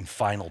 4th and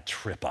final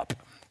trip up.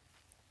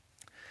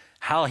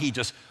 How he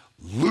just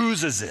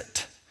loses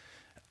it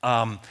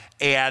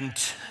and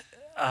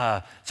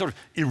sort of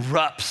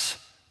erupts,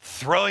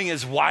 throwing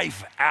his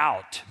wife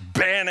out,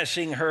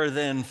 banishing her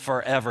then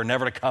forever,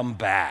 never to come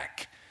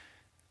back.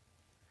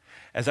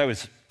 As I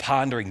was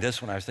pondering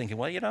this one, I was thinking,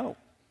 well,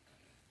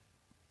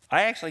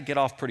 I actually get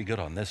off pretty good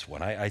on this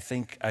one. I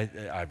think,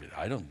 I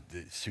don't,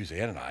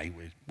 Suzanne and I,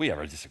 we have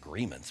our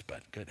disagreements,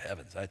 but good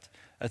heavens,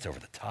 that's over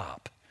the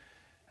top.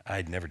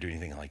 I'd never do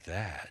anything like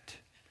that.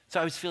 So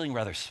I was feeling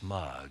rather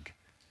smug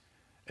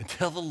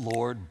until the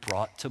Lord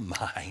brought to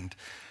mind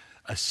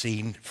a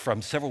scene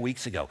from several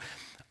weeks ago.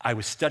 I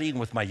was studying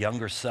with my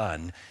younger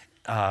son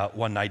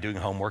one night doing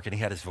homework, and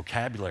he had his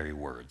vocabulary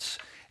words.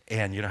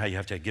 And you know how you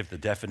have to give the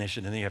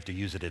definition and then you have to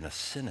use it in a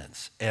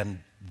sentence. And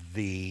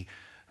the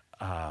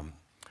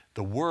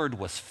word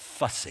was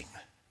fussing.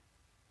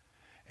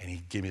 And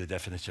he gave me the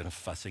definition of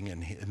fussing.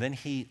 And then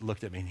he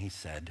looked at me and he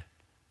said,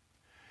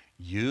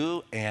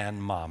 you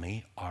and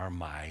mommy are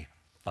my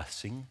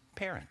fussing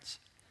parents.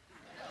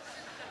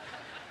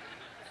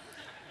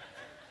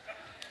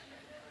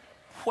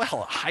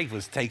 Well, I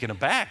was taken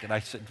aback and I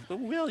said, well,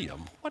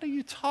 William, what are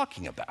you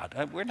talking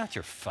about? We're not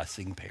your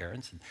fussing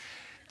parents.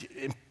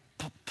 And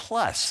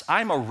plus,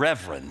 I'm a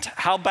reverend.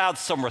 How about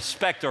some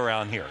respect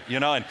around here,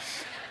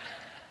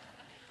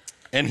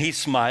 And he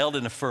smiled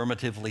and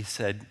affirmatively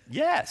said,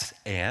 yes,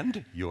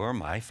 and you're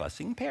my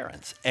fussing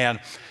parents.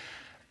 And,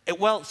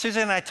 well,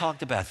 Suzanne and I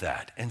talked about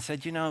that and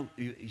said,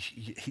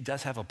 he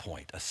does have a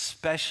point,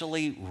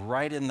 especially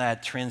right in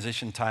that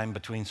transition time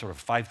between sort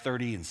of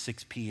 5:30 and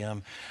 6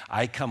 p.m.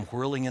 I come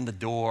whirling in the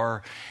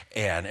door,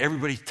 and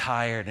everybody's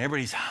tired, and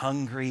everybody's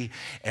hungry,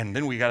 and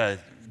then we got to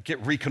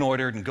get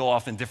reconnoitered and go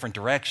off in different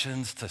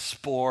directions to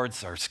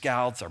sports or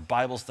scouts or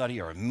Bible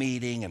study or a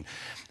meeting.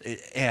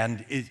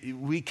 And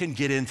we can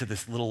get into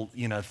this little,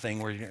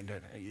 thing where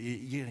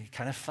you're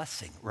kind of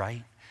fussing,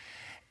 right?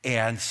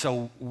 And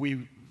so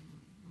we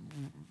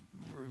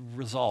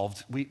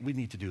resolved we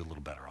need to do a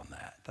little better on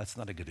that. That's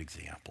not a good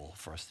example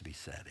for us to be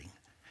setting.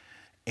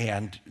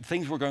 And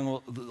things were going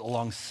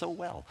along so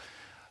well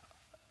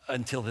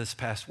until this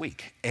past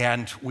week.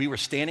 And we were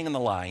standing in the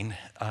line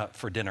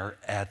for dinner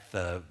at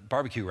the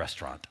barbecue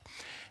restaurant.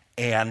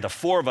 And the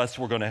 4 of us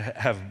were going to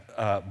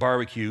have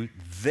barbecue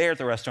there at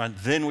the restaurant.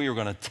 Then we were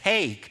going to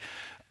take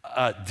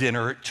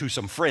dinner to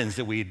some friends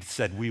that we'd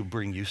said we would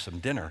bring you some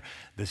dinner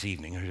this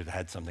evening who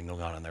had something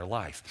going on in their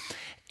life.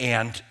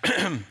 And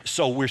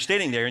so we're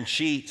standing there, and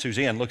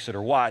Suzanne, looks at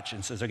her watch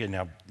and says, okay,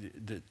 now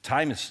the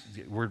time is,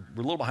 we're a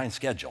little behind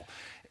schedule.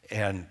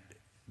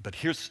 But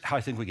here's how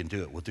I think we can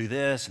do it. We'll do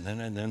this,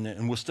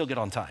 and we'll still get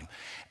on time.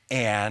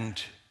 And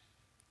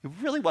it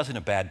really wasn't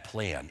a bad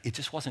plan. It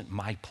just wasn't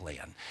my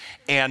plan.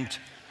 And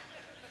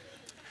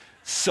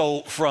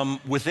so from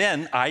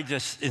within, I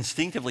just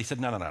instinctively said,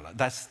 no,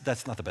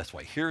 that's not the best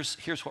way. Here's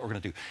what we're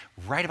going to do.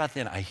 Right about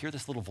then, I hear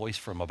this little voice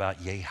from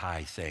about yay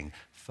high saying,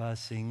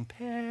 fussing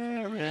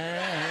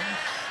parents.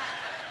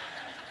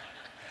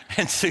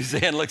 And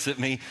Suzanne looks at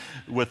me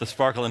with a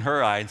sparkle in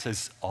her eye and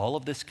says, all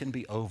of this can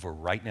be over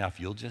right now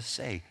if you'll just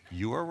say,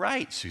 you are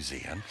right,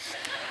 Suzanne.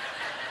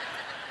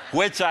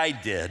 Which I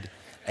did,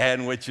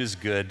 and which is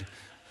good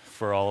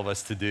for all of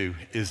us to do,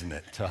 isn't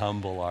it? To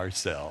humble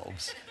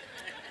ourselves.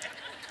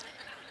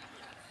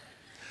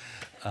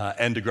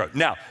 And to grow.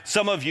 Now,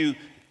 some of you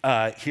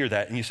hear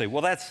that and you say,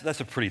 well, that's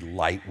a pretty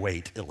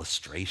lightweight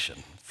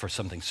illustration for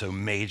something so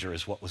major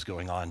as what was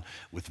going on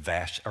with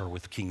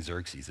with King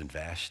Xerxes and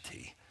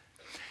Vashti.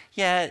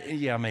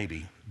 Yeah,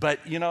 maybe. But,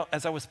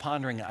 as I was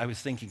pondering, I was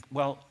thinking,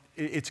 well,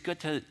 it's good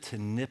to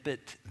nip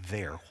it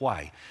there.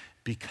 Why?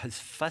 Because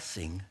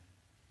fussing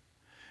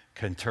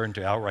can turn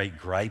to outright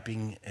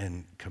griping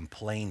and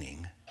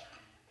complaining,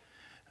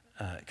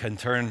 can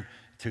turn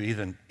to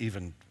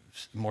even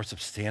more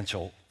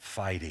substantial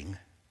fighting,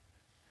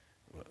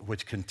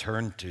 which can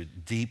turn to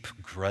deep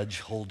grudge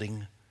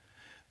holding,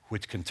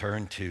 which can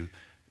turn to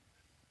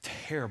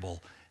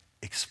terrible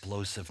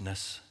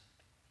explosiveness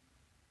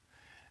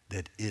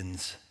that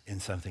ends in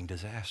something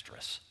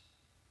disastrous.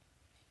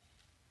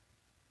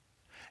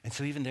 And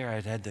so even there,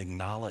 I had to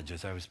acknowledge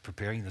as I was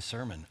preparing the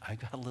sermon, I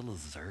got a little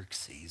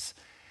Xerxes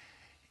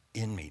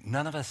in me.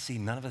 None of us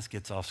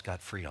gets off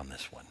scot-free on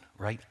this one,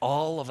 right?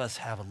 All of us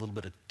have a little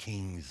bit of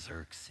King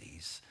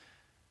Xerxes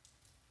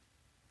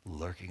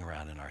lurking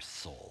around in our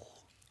soul.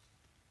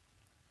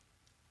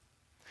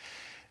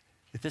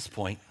 At this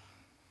point,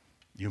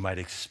 you might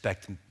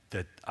expect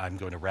that I'm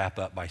going to wrap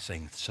up by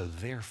saying, so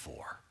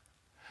therefore,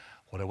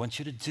 what I want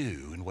you to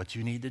do and what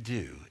you need to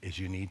do is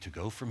you need to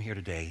go from here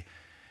today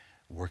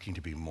working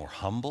to be more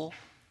humble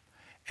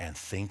and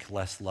think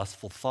less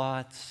lustful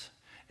thoughts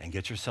and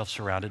get yourself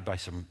surrounded by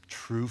some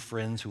true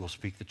friends who will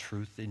speak the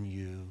truth in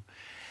you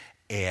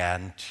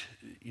and,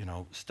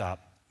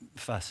 stop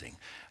fussing.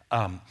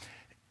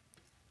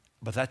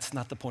 But that's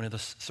not the point of the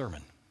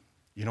sermon.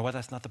 You know why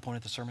that's not the point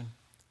of the sermon?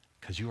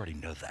 Because you already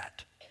know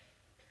that.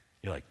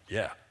 You're like,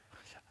 yeah,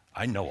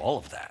 I know all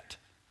of that.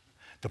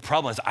 The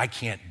problem is I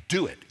can't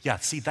do it. Yeah,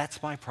 see,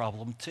 that's my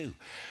problem too.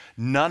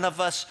 None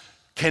of us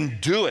can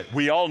do it.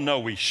 We all know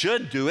we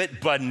should do it,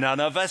 but none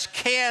of us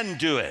can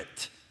do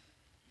it.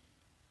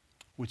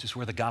 Which is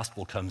where the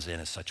gospel comes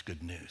in as such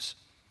good news.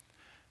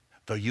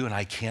 Though you and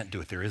I can't do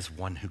it, there is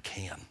one who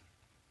can.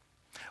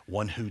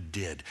 One who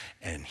did,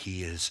 and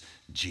he is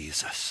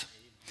Jesus.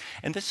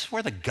 And this is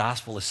where the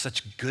gospel is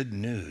such good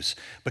news,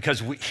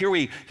 because here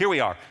we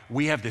are.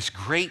 We have this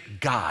great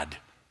God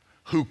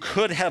who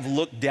could have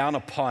looked down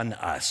upon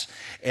us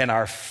and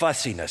our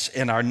fussiness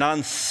and our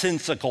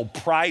nonsensical,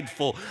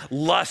 prideful,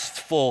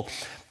 lustful,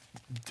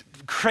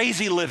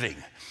 crazy living.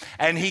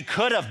 And he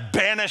could have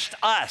banished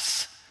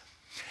us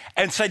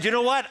and said, you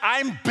know what?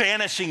 I'm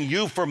banishing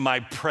you from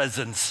my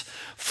presence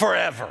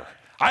forever.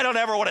 I don't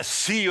ever want to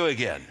see you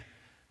again.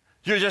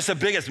 You're just the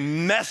biggest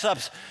mess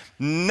ups,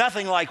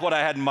 nothing like what I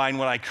had in mind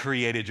when I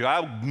created you.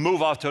 I'll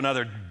move off to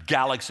another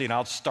galaxy and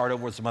I'll start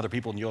over with some other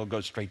people and you'll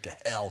go straight to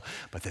hell.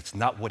 But that's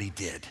not what he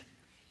did.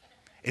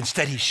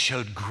 Instead, he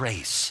showed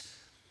grace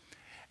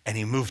and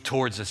he moved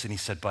towards us and he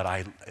said,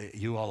 but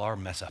you all are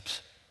mess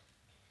ups,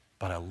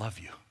 but I love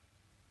you.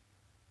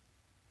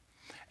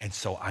 And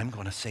so I'm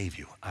going to save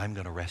you. I'm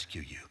going to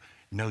rescue you.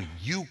 No,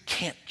 you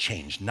can't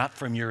change. Not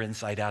from your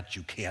inside out,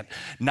 you can't.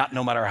 Not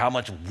no matter how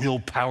much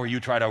willpower you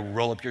try to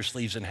roll up your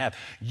sleeves and have.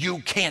 You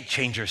can't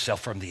change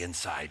yourself from the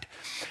inside.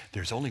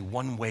 There's only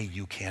one way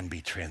you can be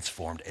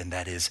transformed, and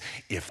that is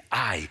if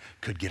I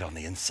could get on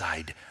the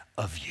inside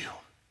of you.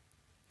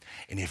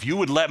 And if you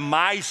would let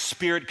my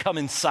spirit come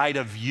inside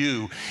of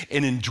you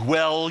and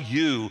indwell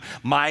you,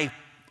 my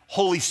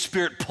Holy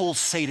Spirit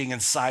pulsating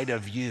inside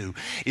of you,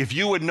 if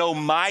you would know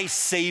my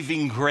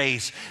saving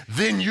grace,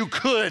 then you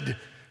could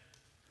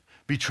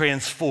be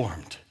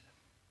transformed.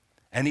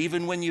 And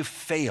even when you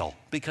fail,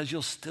 because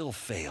you'll still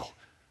fail,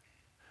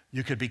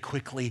 you could be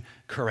quickly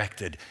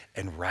corrected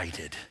and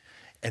righted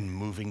and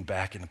moving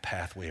back in the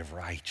pathway of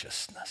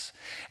righteousness.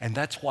 And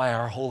that's why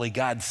our holy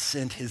God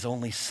sent his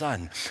only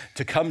son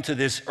to come to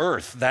this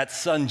earth, that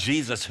son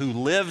Jesus, who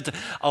lived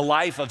a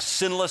life of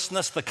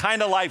sinlessness, the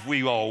kind of life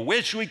we all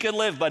wish we could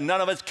live, but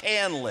none of us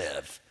can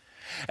live.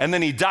 And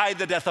then he died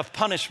the death of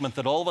punishment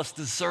that all of us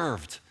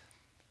deserved,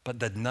 but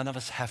that none of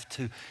us have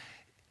to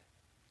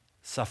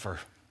suffer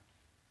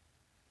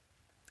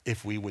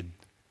if we would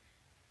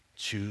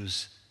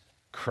choose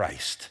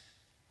Christ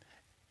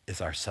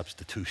as our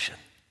substitution,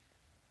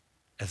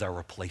 as our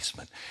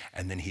replacement.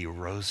 And then he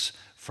rose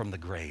from the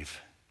grave,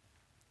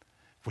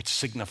 which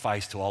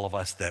signifies to all of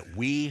us that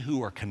we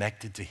who are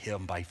connected to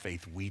him by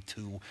faith, we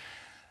too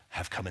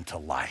have come into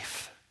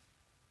life.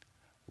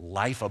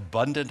 Life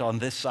abundant on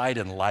this side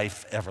and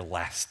life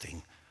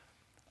everlasting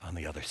on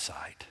the other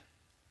side.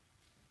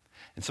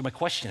 And so my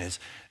question is,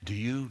 do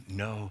you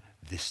know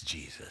this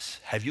Jesus?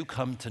 Have you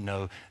come to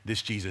know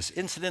this Jesus?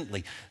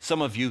 Incidentally,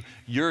 some of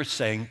you're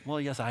saying, well,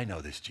 yes, I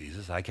know this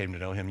Jesus. I came to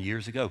know him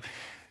years ago.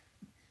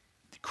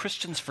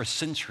 Christians for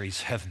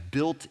centuries have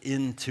built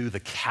into the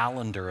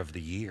calendar of the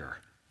year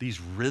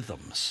these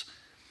rhythms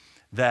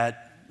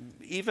that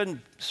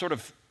even sort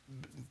of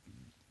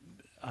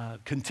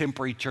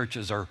contemporary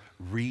churches are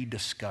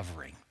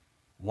rediscovering.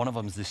 One of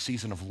them is this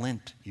season of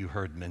Lent you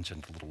heard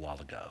mentioned a little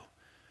while ago.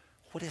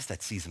 What is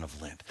that season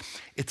of Lent?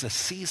 It's a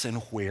season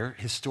where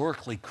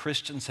historically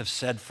Christians have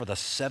said for the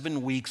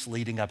 7 weeks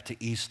leading up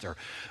to Easter,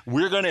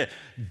 we're going to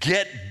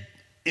get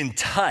in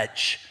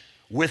touch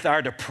with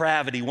our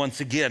depravity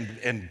once again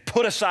and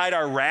put aside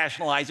our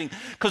rationalizing,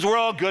 because we're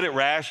all good at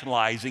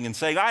rationalizing and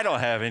saying, I don't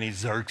have any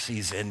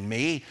Xerxes in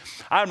me.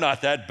 I'm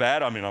not that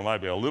bad. I mean, I might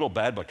be a little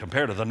bad, but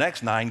compared to the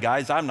next 9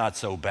 guys, I'm not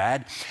so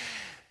bad.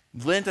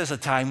 Lent is a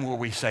time where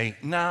we say,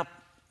 no,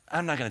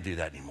 I'm not going to do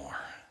that anymore.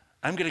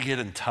 I'm going to get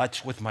in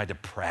touch with my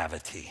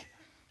depravity.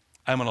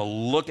 I'm going to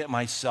look at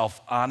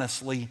myself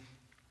honestly,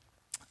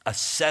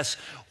 assess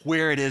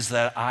where it is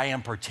that I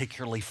am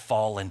particularly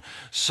fallen,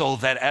 so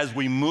that as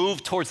we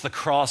move towards the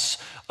cross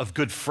of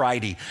Good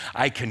Friday,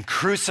 I can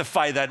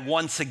crucify that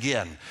once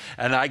again,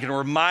 and I can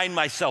remind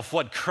myself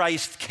what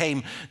Christ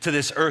came to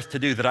this earth to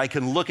do, that I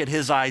can look at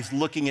his eyes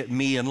looking at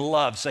me in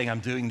love, saying,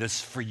 I'm doing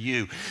this for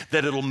you,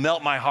 that it'll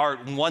melt my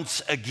heart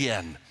once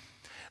again,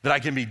 that I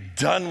can be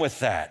done with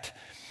that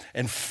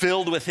and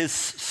filled with his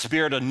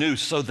Spirit anew,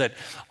 so that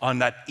on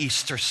that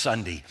Easter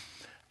Sunday,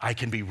 I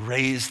can be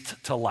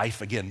raised to life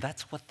again.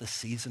 That's what the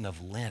season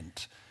of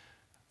Lent,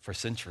 for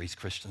centuries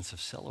Christians have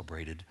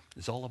celebrated,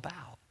 is all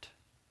about.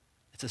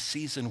 It's a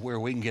season where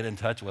we can get in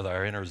touch with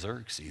our inner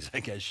Xerxes, I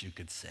guess you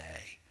could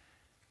say,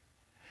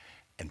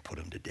 and put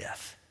him to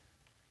death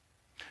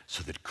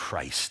so that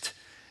Christ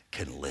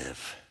can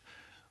live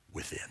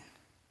within.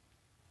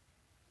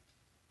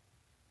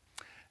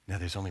 Now,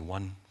 there's only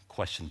one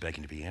question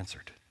begging to be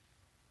answered.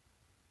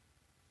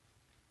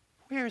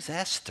 Where's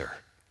Esther?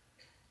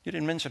 You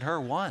didn't mention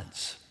her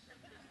once.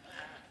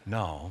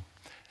 No,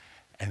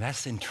 and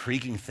that's the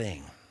intriguing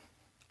thing.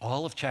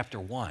 All of chapter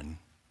 1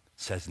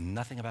 says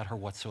nothing about her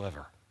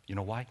whatsoever. You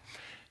know why?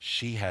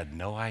 She had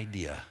no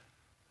idea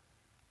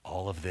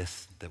all of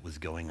this that was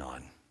going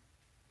on.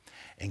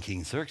 And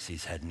King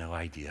Xerxes had no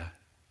idea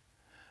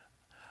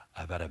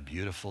about a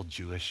beautiful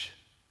Jewish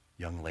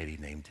young lady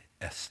named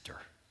Esther.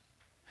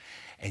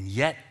 And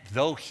yet,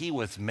 though he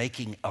was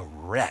making a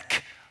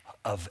wreck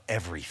of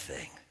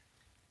everything,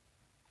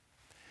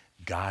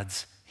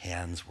 God's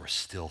hands were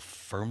still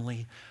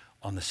firmly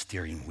on the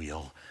steering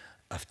wheel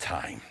of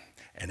time.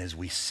 And as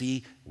we'll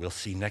see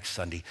next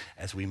Sunday,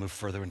 as we move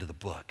further into the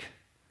book,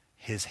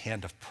 his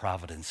hand of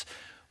providence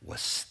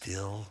was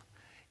still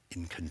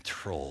in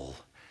control,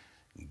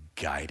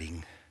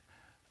 guiding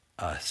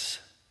us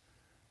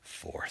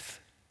forth.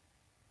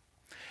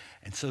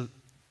 And so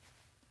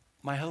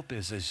my hope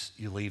is, as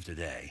you leave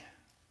today,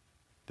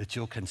 that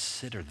you'll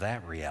consider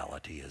that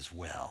reality as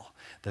well,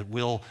 that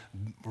we'll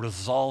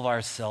resolve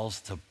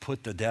ourselves to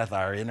put to death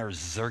our inner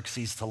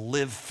Xerxes, to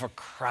live for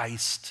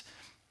Christ,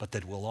 but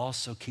that we'll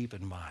also keep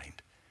in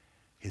mind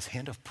his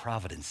hand of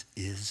providence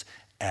is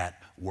at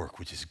work,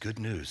 which is good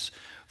news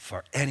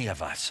for any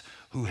of us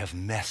who have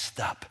messed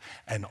up,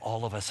 and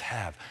all of us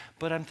have.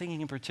 But I'm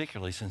thinking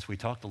particularly, since we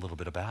talked a little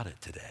bit about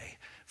it today,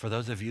 for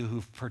those of you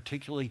who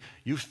particularly,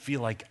 you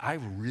feel like I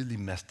really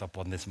messed up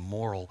on this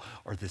moral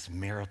or this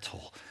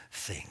marital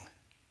thing,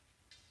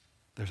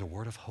 there's a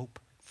word of hope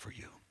for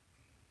you.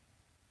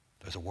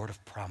 There's a word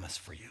of promise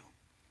for you.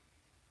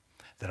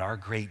 That our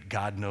great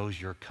God knows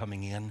you're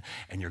coming in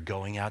and you're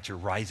going out, you're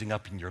rising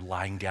up and you're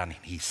lying down, and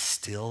he's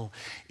still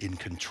in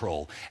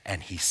control,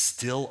 and he's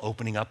still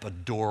opening up a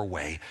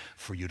doorway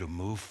for you to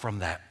move from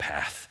that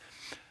path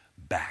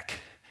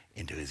back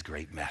into his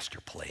great master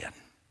plan.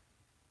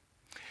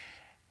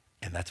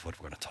 And that's what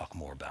we're going to talk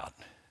more about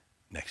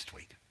next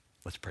week.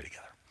 Let's pray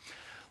together.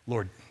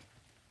 Lord,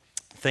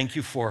 thank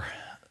you for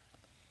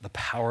the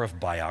power of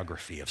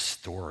biography, of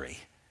story,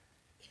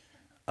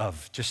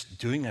 of just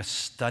doing a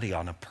study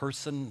on a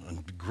person,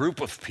 a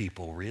group of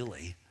people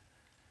really,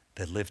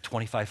 that lived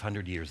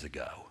 2,500 years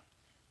ago.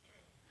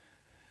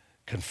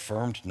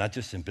 Confirmed not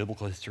just in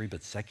biblical history,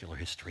 but secular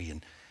history,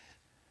 and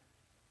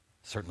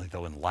certainly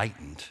though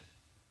enlightened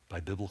by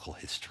biblical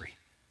history,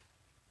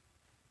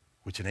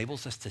 which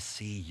enables us to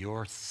see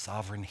your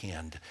sovereign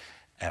hand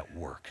at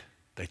work,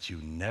 that you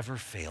never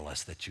fail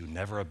us, that you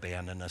never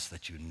abandon us,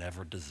 that you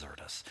never desert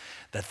us,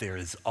 that there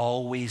is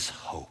always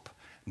hope,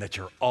 and that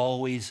you're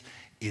always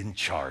in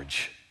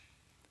charge,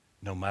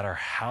 no matter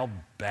how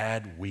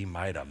bad we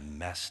might have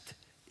messed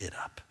it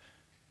up.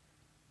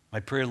 My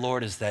prayer,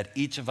 Lord, is that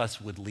each of us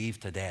would leave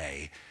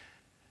today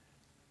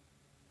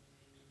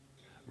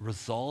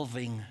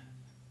resolving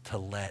to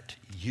let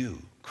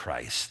you,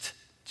 Christ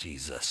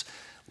Jesus,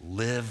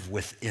 live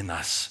within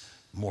us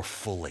more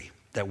fully,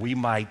 that we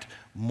might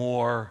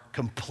more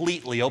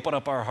completely open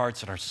up our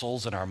hearts and our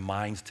souls and our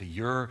minds to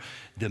your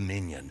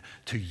dominion,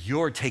 to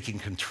your taking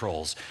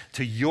controls,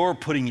 to your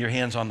putting your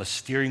hands on the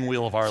steering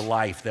wheel of our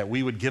life, that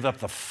we would give up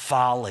the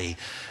folly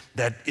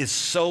that is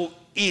so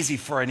easy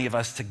for any of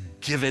us to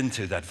give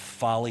into, that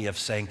folly of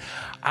saying,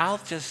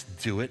 I'll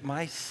just do it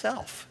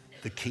myself.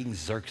 The King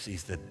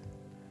Xerxes that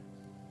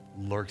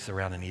lurks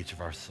around in each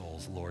of our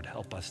souls. Lord,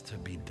 help us to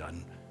be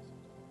done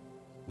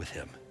with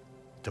him,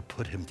 to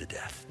put him to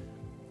death,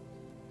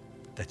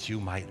 that you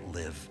might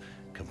live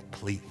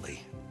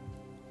completely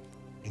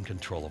in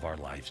control of our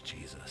lives,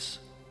 Jesus.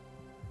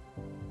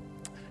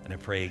 And I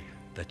pray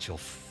that you'll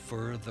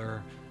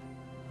further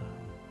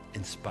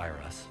inspire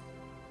us,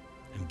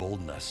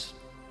 embolden us,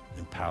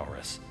 empower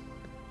us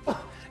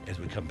as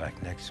we come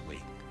back next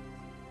week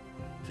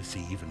to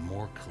see even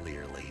more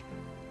clearly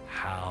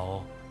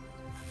how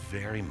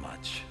very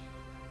much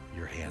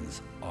your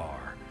hands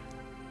are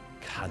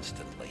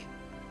constantly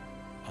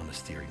on the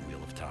steering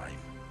wheel of time,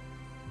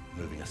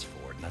 moving us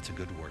forward. And that's a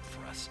good word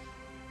for us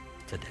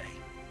today.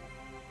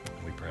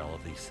 And we pray all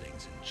of these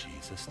things in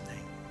Jesus'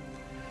 name.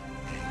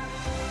 Amen.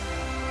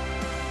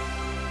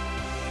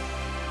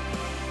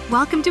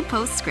 Welcome to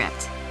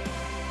Postscript.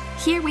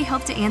 Here we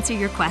hope to answer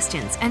your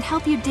questions and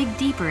help you dig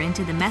deeper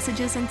into the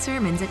messages and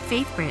sermons at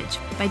FaithBridge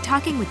by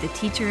talking with the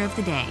teacher of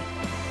the day.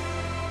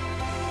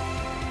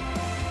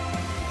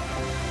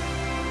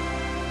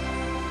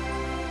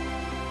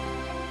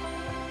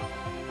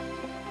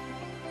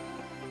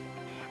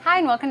 Hi,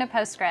 and welcome to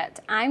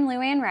Postscript. I'm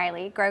Lou Ann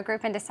Riley, Grow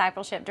Group and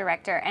Discipleship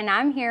Director, and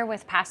I'm here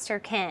with Pastor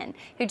Ken,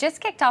 who just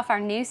kicked off our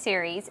new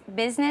series,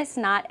 Business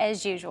Not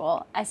as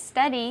Usual, a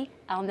study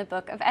on the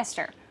book of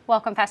Esther.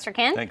 Welcome, Pastor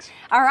Ken. Thanks.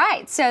 All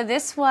right, so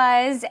this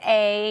was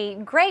a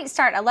great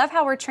start. I love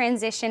how we're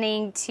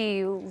transitioning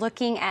to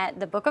looking at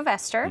the book of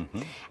Esther.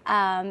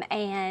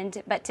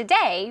 But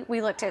today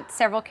we looked at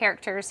several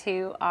characters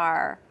who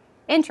are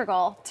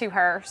integral to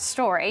her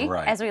story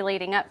as we're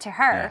leading up to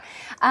her.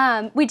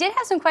 Yeah. We did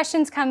have some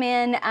questions come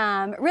in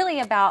really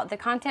about the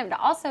content, but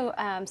also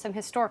some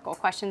historical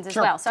questions as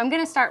well. So I'm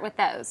going to start with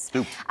those.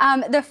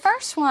 The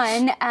first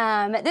one,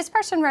 this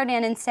person wrote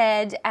in and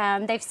said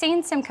they've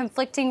seen some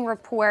conflicting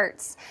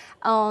reports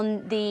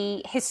on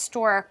the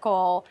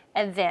historical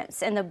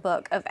events in the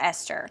book of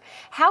Esther.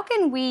 How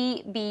can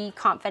we be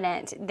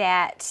confident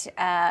that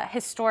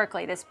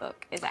historically this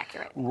book is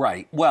accurate?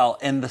 Right. Well,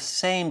 and the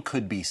same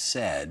could be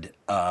said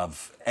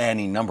of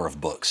any number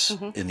of books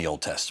in the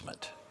Old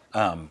Testament.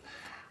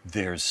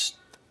 There's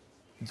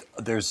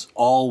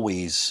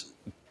always,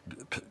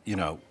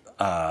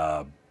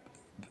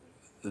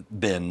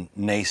 been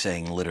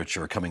naysaying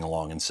literature coming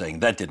along and saying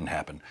that didn't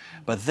happen.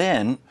 But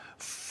then,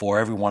 for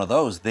every one of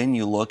those, then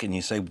you look and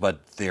you say,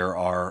 but there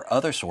are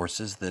other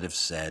sources that have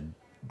said,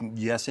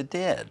 yes, it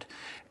did.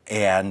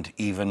 And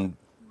even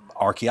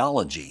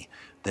archaeology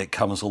that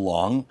comes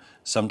along,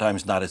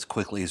 sometimes not as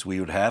quickly as we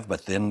would have,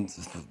 but then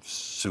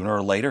sooner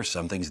or later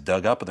something's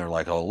dug up and they're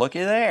like, oh, looky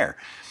there.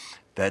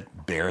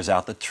 That bears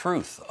out the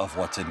truth of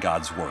what's in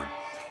God's Word.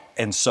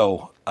 And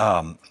so,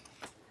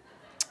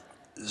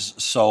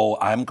 so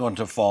I'm going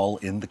to fall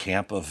in the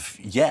camp of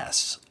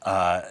yes,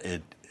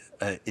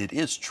 it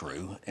is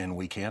true, and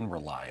we can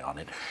rely on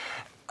it.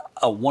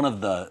 One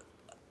of the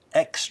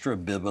extra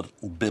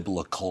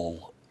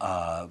biblical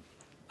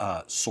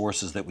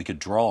sources that we could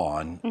draw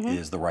on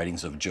is the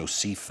writings of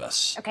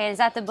Josephus. Okay, is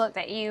that the book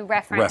that you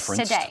referenced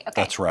today? Okay.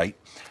 That's right,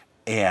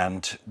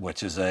 and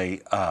which is a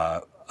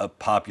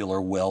popular,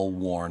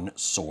 well-worn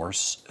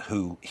source.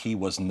 Who he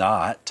was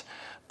not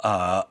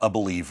a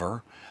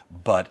believer,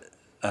 but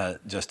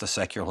just a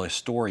secular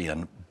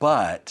historian,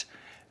 but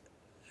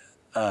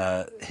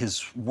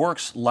his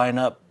works line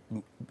up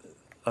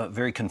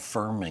very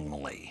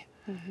confirmingly.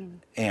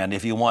 And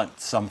if you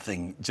want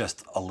something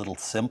just a little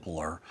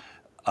simpler,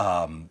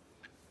 one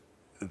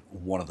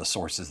of the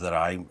sources that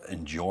I'm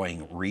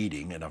enjoying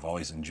reading, and I've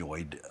always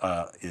enjoyed,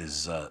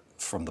 is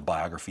from the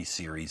biography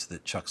series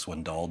that Chuck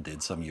Swindoll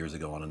did some years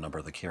ago on a number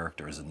of the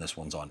characters, and this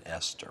one's on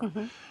Esther.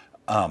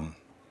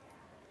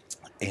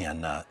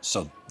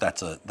 So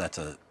that's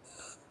a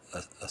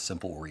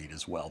simple read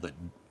as well that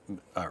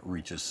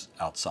reaches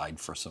outside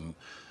for some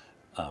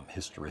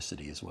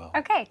historicity as well.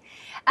 Okay.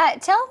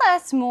 Tell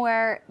us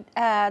more.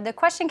 The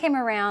question came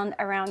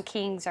around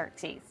King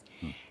Xerxes.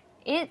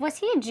 Was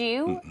he a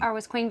Jew or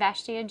was Queen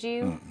Vashti a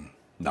Jew?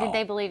 No. Did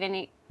they believe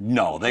any?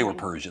 No, they were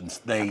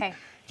Persians.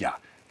 Yeah.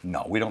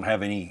 No, we don't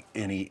have any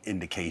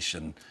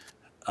indication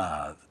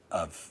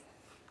of.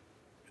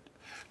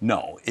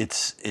 No,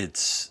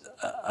 it's.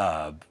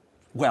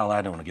 Well,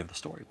 I don't want to give the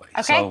story away.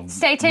 Okay, so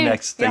stay tuned.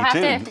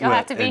 You'll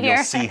have to be and here.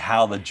 You'll see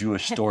how the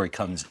Jewish story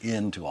comes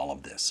into all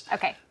of this.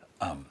 Okay.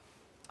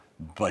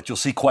 But you'll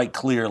see quite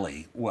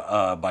clearly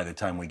by the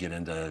time we get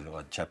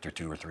into chapter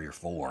 2 or 3 or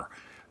 4,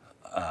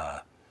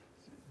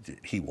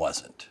 he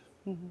wasn't.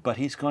 But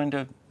he's going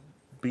to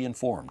be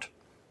informed.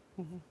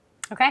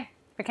 Okay.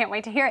 We can't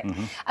wait to hear it.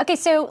 Okay,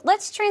 so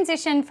let's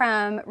transition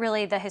from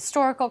really the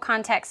historical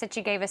context that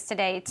you gave us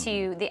today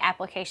to the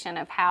application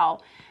of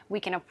how we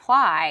can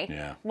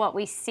apply what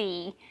we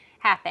see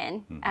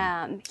happen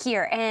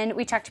here. And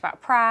we talked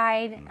about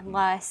pride and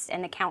lust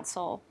and the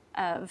counsel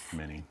of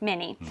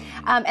many.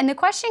 And the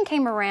question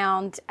came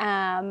around,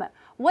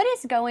 what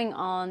is going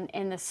on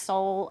in the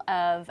soul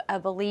of a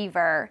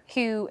believer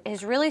who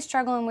is really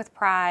struggling with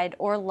pride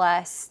or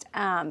lust,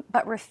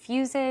 but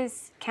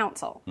refuses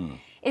counsel?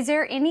 Is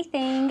there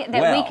anything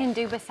that we can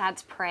do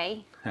besides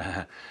pray?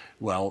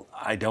 Well,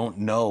 I don't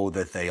know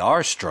that they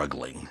are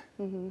struggling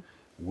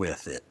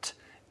with it.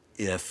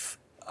 If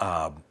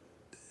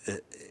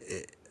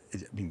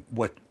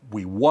what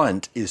we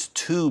want is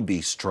to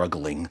be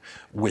struggling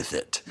with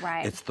it.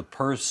 Right. It's the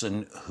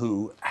person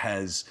who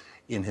has,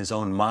 in his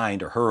own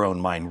mind or her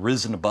own mind,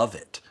 risen above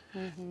it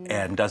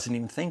and doesn't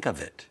even think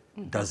of it,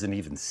 doesn't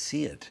even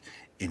see it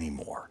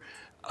anymore.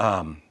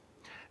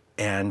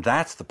 And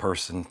that's the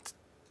person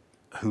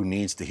who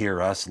needs to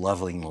hear us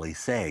lovingly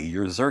say,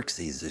 your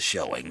Xerxes is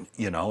showing,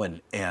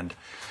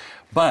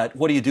 but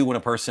what do you do when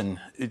a person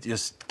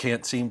just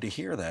can't seem to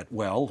hear that?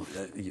 Well,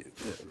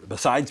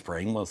 besides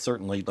praying, well,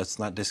 certainly let's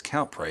not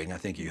discount praying. I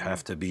think you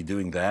have to be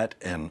doing that,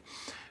 and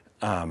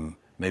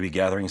maybe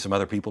gathering some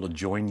other people to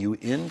join you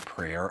in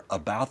prayer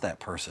about that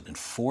person and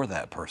for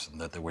that person,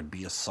 that there would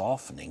be a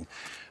softening.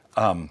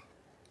 On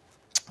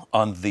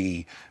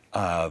the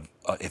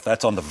if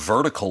that's on the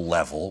vertical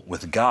level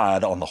with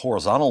God, on the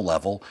horizontal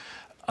level,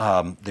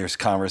 there's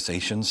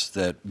conversations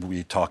that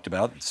we talked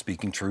about,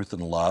 speaking truth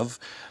and love.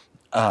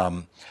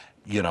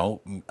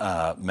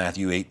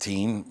 Matthew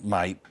 18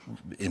 might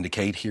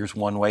indicate here's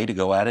one way to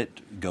go at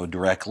it, go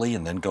directly,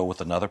 and then go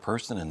with another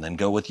person, and then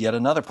go with yet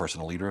another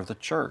person, a leader of the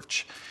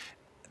church,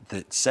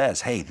 that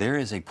says, hey, there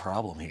is a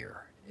problem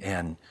here,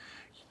 and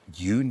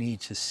you need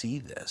to see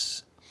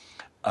this.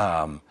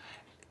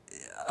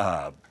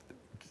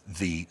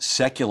 The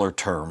secular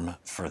term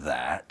for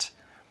that,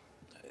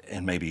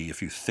 and maybe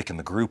if you thicken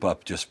the group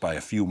up just by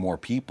a few more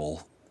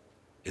people,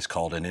 is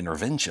called an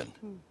intervention,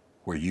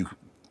 where you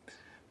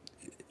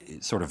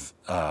sort of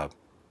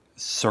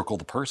circle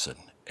the person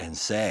and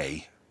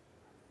say,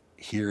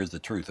 here is the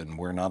truth, and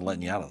we're not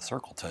letting you out of the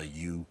circle till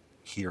you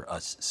hear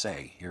us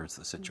say, here's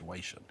the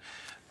situation.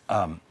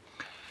 And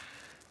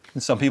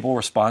some people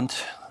respond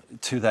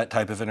to that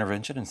type of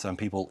intervention, and some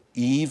people,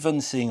 even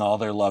seeing all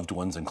their loved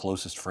ones and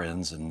closest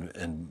friends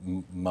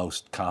and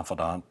most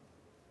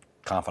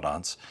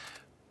confidants,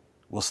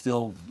 will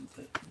still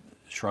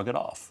shrug it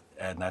off.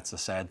 And that's a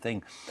sad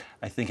thing.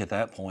 I think at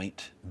that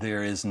point,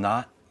 there is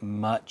not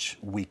much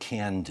we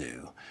can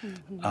do.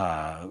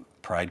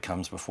 Pride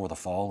comes before the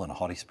fall, and a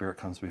haughty spirit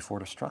comes before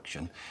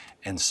destruction.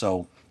 And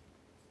so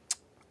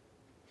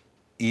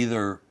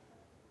either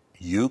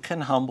you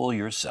can humble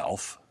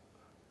yourself,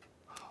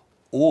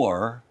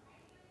 or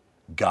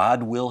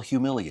God will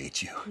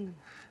humiliate you.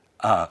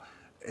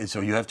 And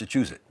so you have to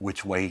choose it,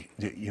 which way,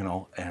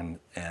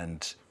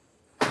 and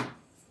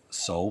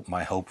so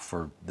my hope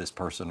for this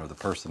person, or the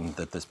person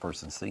that this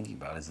person's thinking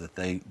about, is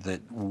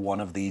that one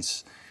of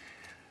these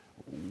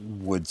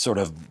would sort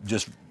of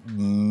just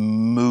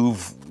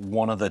move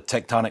one of the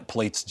tectonic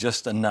plates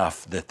just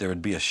enough that there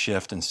would be a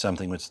shift and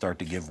something would start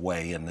to give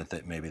way, and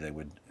that maybe they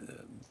would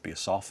be a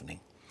softening.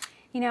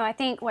 I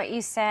think what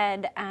you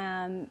said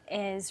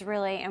is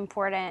really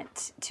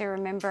important to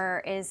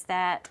remember, is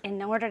that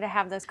in order to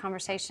have those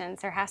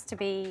conversations, there has to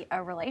be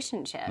a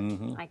relationship.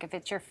 Like if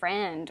it's your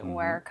friend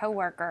or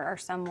coworker or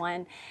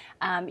someone,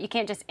 you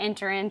can't just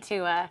enter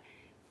into a,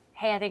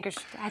 hey,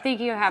 I think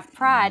you have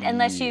pride,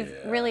 unless you've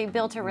really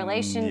built a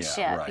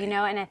relationship,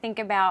 And I think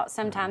about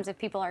sometimes if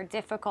people are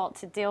difficult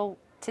to deal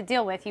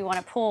with, you want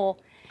to pull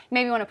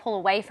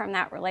away from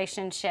that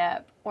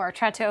relationship or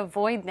try to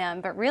avoid them.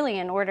 But really,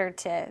 in order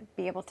to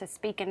be able to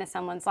speak into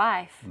someone's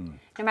life,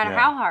 no matter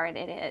how hard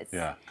it is,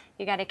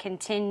 you got to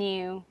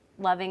continue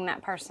loving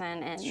that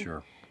person and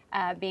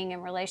being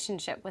in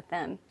relationship with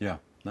them. Yeah.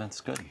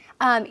 That's good.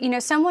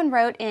 Someone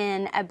wrote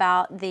in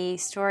about the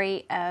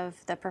story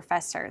of the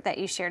professor that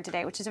you shared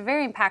today, which is a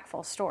very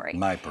impactful story.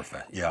 My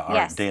professor.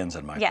 Yeah, Dan's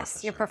and my professor.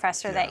 Yes, your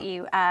professor that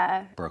you...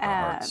 broke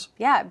our hearts.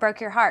 Yeah,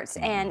 broke your hearts.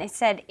 And it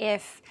said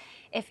if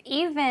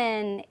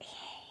even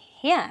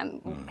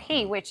him,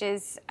 he, which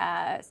is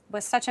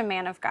was such a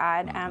man of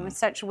God, with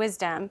such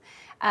wisdom,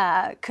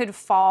 could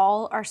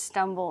fall or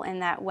stumble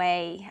in that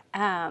way,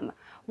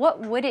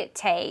 what would it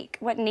take?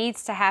 What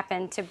needs to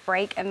happen to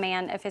break a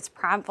man of his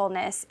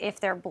pridefulness if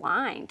they're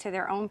blind to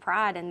their own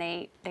pride and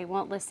they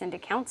won't listen to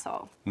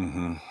counsel?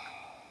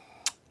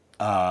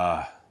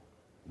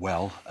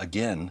 Well,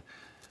 again,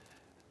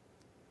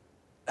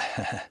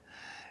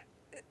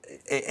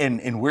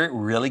 and where it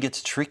really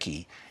gets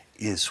tricky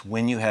is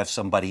when you have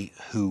somebody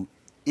who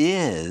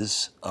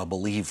is a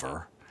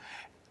believer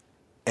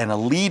and a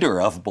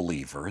leader of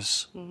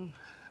believers,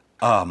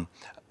 a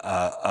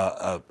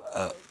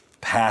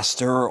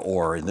pastor,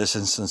 or in this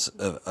instance,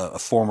 a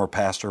former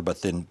pastor,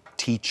 but then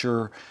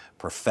teacher,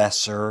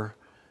 professor,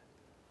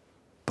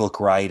 book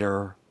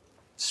writer,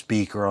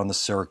 speaker on the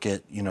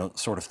circuit,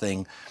 sort of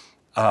thing.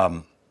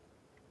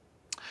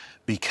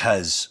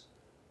 Because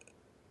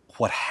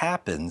what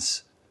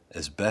happens,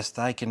 as best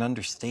I can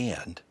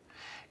understand,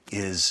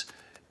 is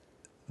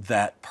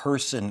that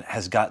person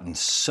has gotten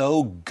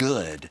so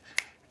good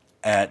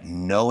at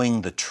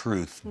knowing the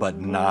truth, but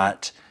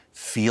not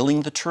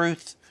feeling the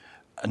truth,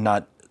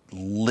 not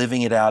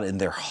living it out in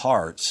their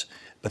hearts,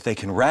 but they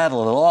can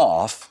rattle it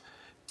off.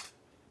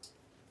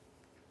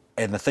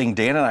 And the thing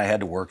Dan and I had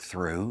to work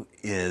through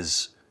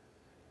is,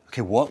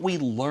 okay, what we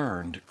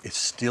learned is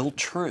still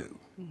true.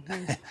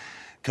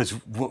 Because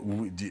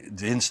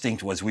the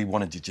instinct was we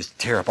wanted to just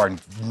tear up our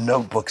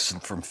notebooks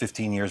from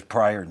 15 years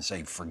prior and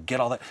say, forget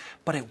all that.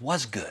 But it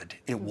was good.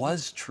 It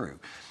was true.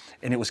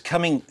 And it was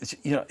coming,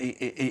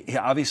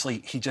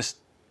 obviously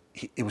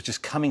it was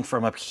just coming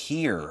from up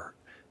here,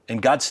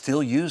 and God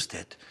still used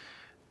it.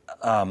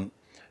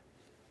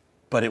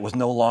 But it was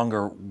no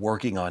longer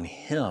working on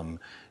him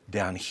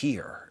down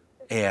here.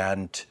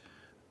 And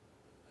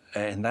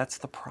And that's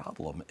the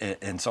problem.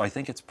 And so I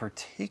think it's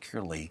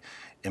particularly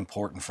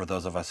important for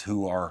those of us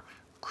who are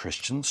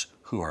Christians,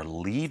 who are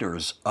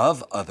leaders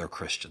of other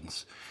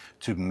Christians,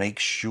 to make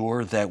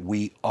sure that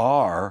we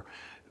are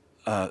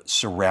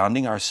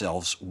surrounding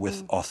ourselves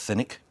with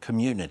authentic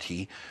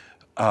community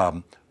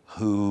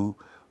who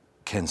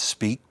can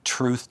speak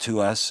truth to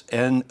us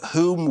and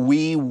whom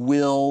we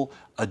will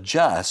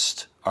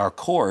adjust our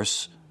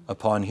course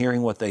upon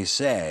hearing what they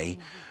say,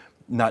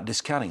 not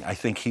discounting. I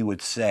think he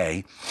would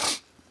say,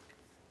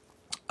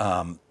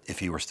 if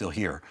he were still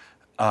here,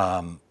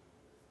 I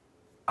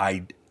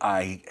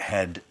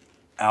had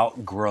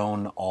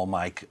outgrown all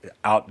my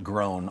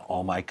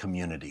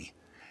community,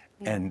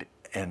 and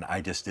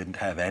I just didn't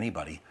have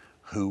anybody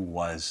who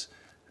was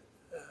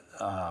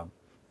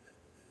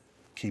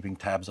keeping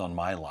tabs on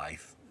my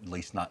life, at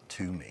least not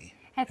to me.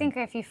 I think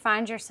if you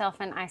find yourself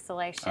in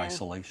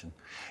isolation,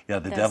 yeah,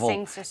 the those devil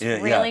things just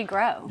really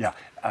grow. Yeah,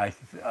 I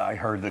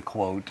heard the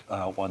quote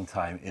one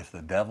time: "If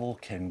the devil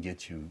can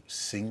get you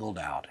singled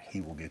out, he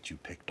will get you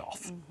picked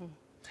off."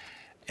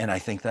 And I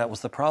think that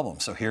was the problem.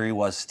 So here he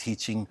was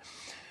teaching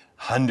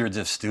hundreds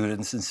of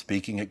students and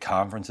speaking at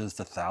conferences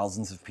to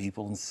thousands of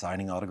people and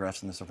signing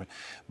autographs and so forth,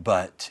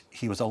 but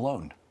he was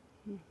alone,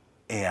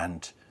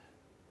 and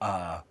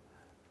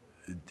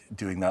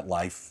doing that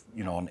life,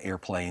 on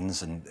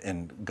airplanes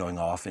and going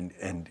off and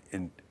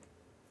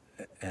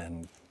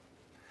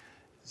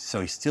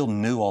so he still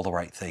knew all the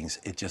right things.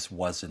 It just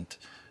wasn't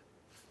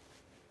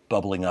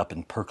bubbling up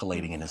and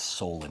percolating in his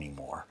soul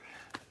anymore.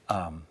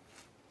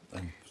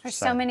 There's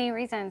so many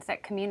reasons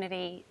that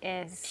community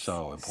is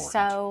so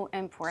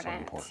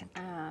important.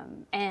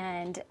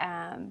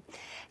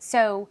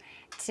 So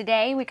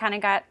today we kind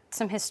of got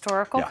some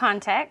historical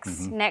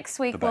context. Next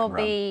week we'll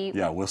be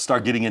we'll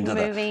start getting into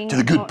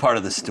the good part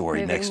of the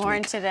story next week. More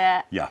into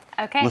the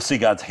We'll see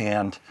God's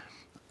hand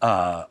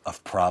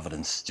of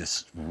providence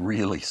just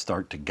really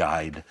start to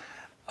guide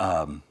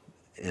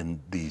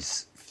in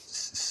these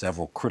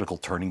several critical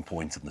turning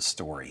points in the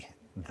story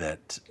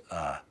that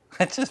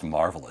it's just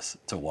marvelous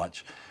to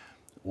watch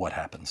what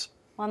happens.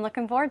 Well, I'm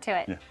looking forward to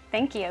it. Yeah.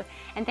 Thank you.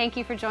 And thank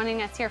you for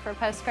joining us here for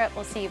Postscript.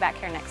 We'll see you back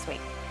here next week.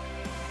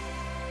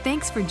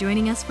 Thanks for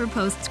joining us for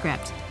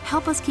Postscript.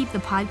 Help us keep the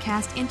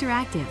podcast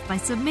interactive by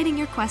submitting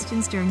your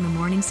questions during the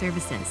morning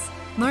services.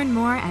 Learn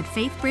more at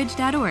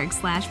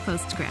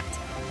faithbridge.org/postscript.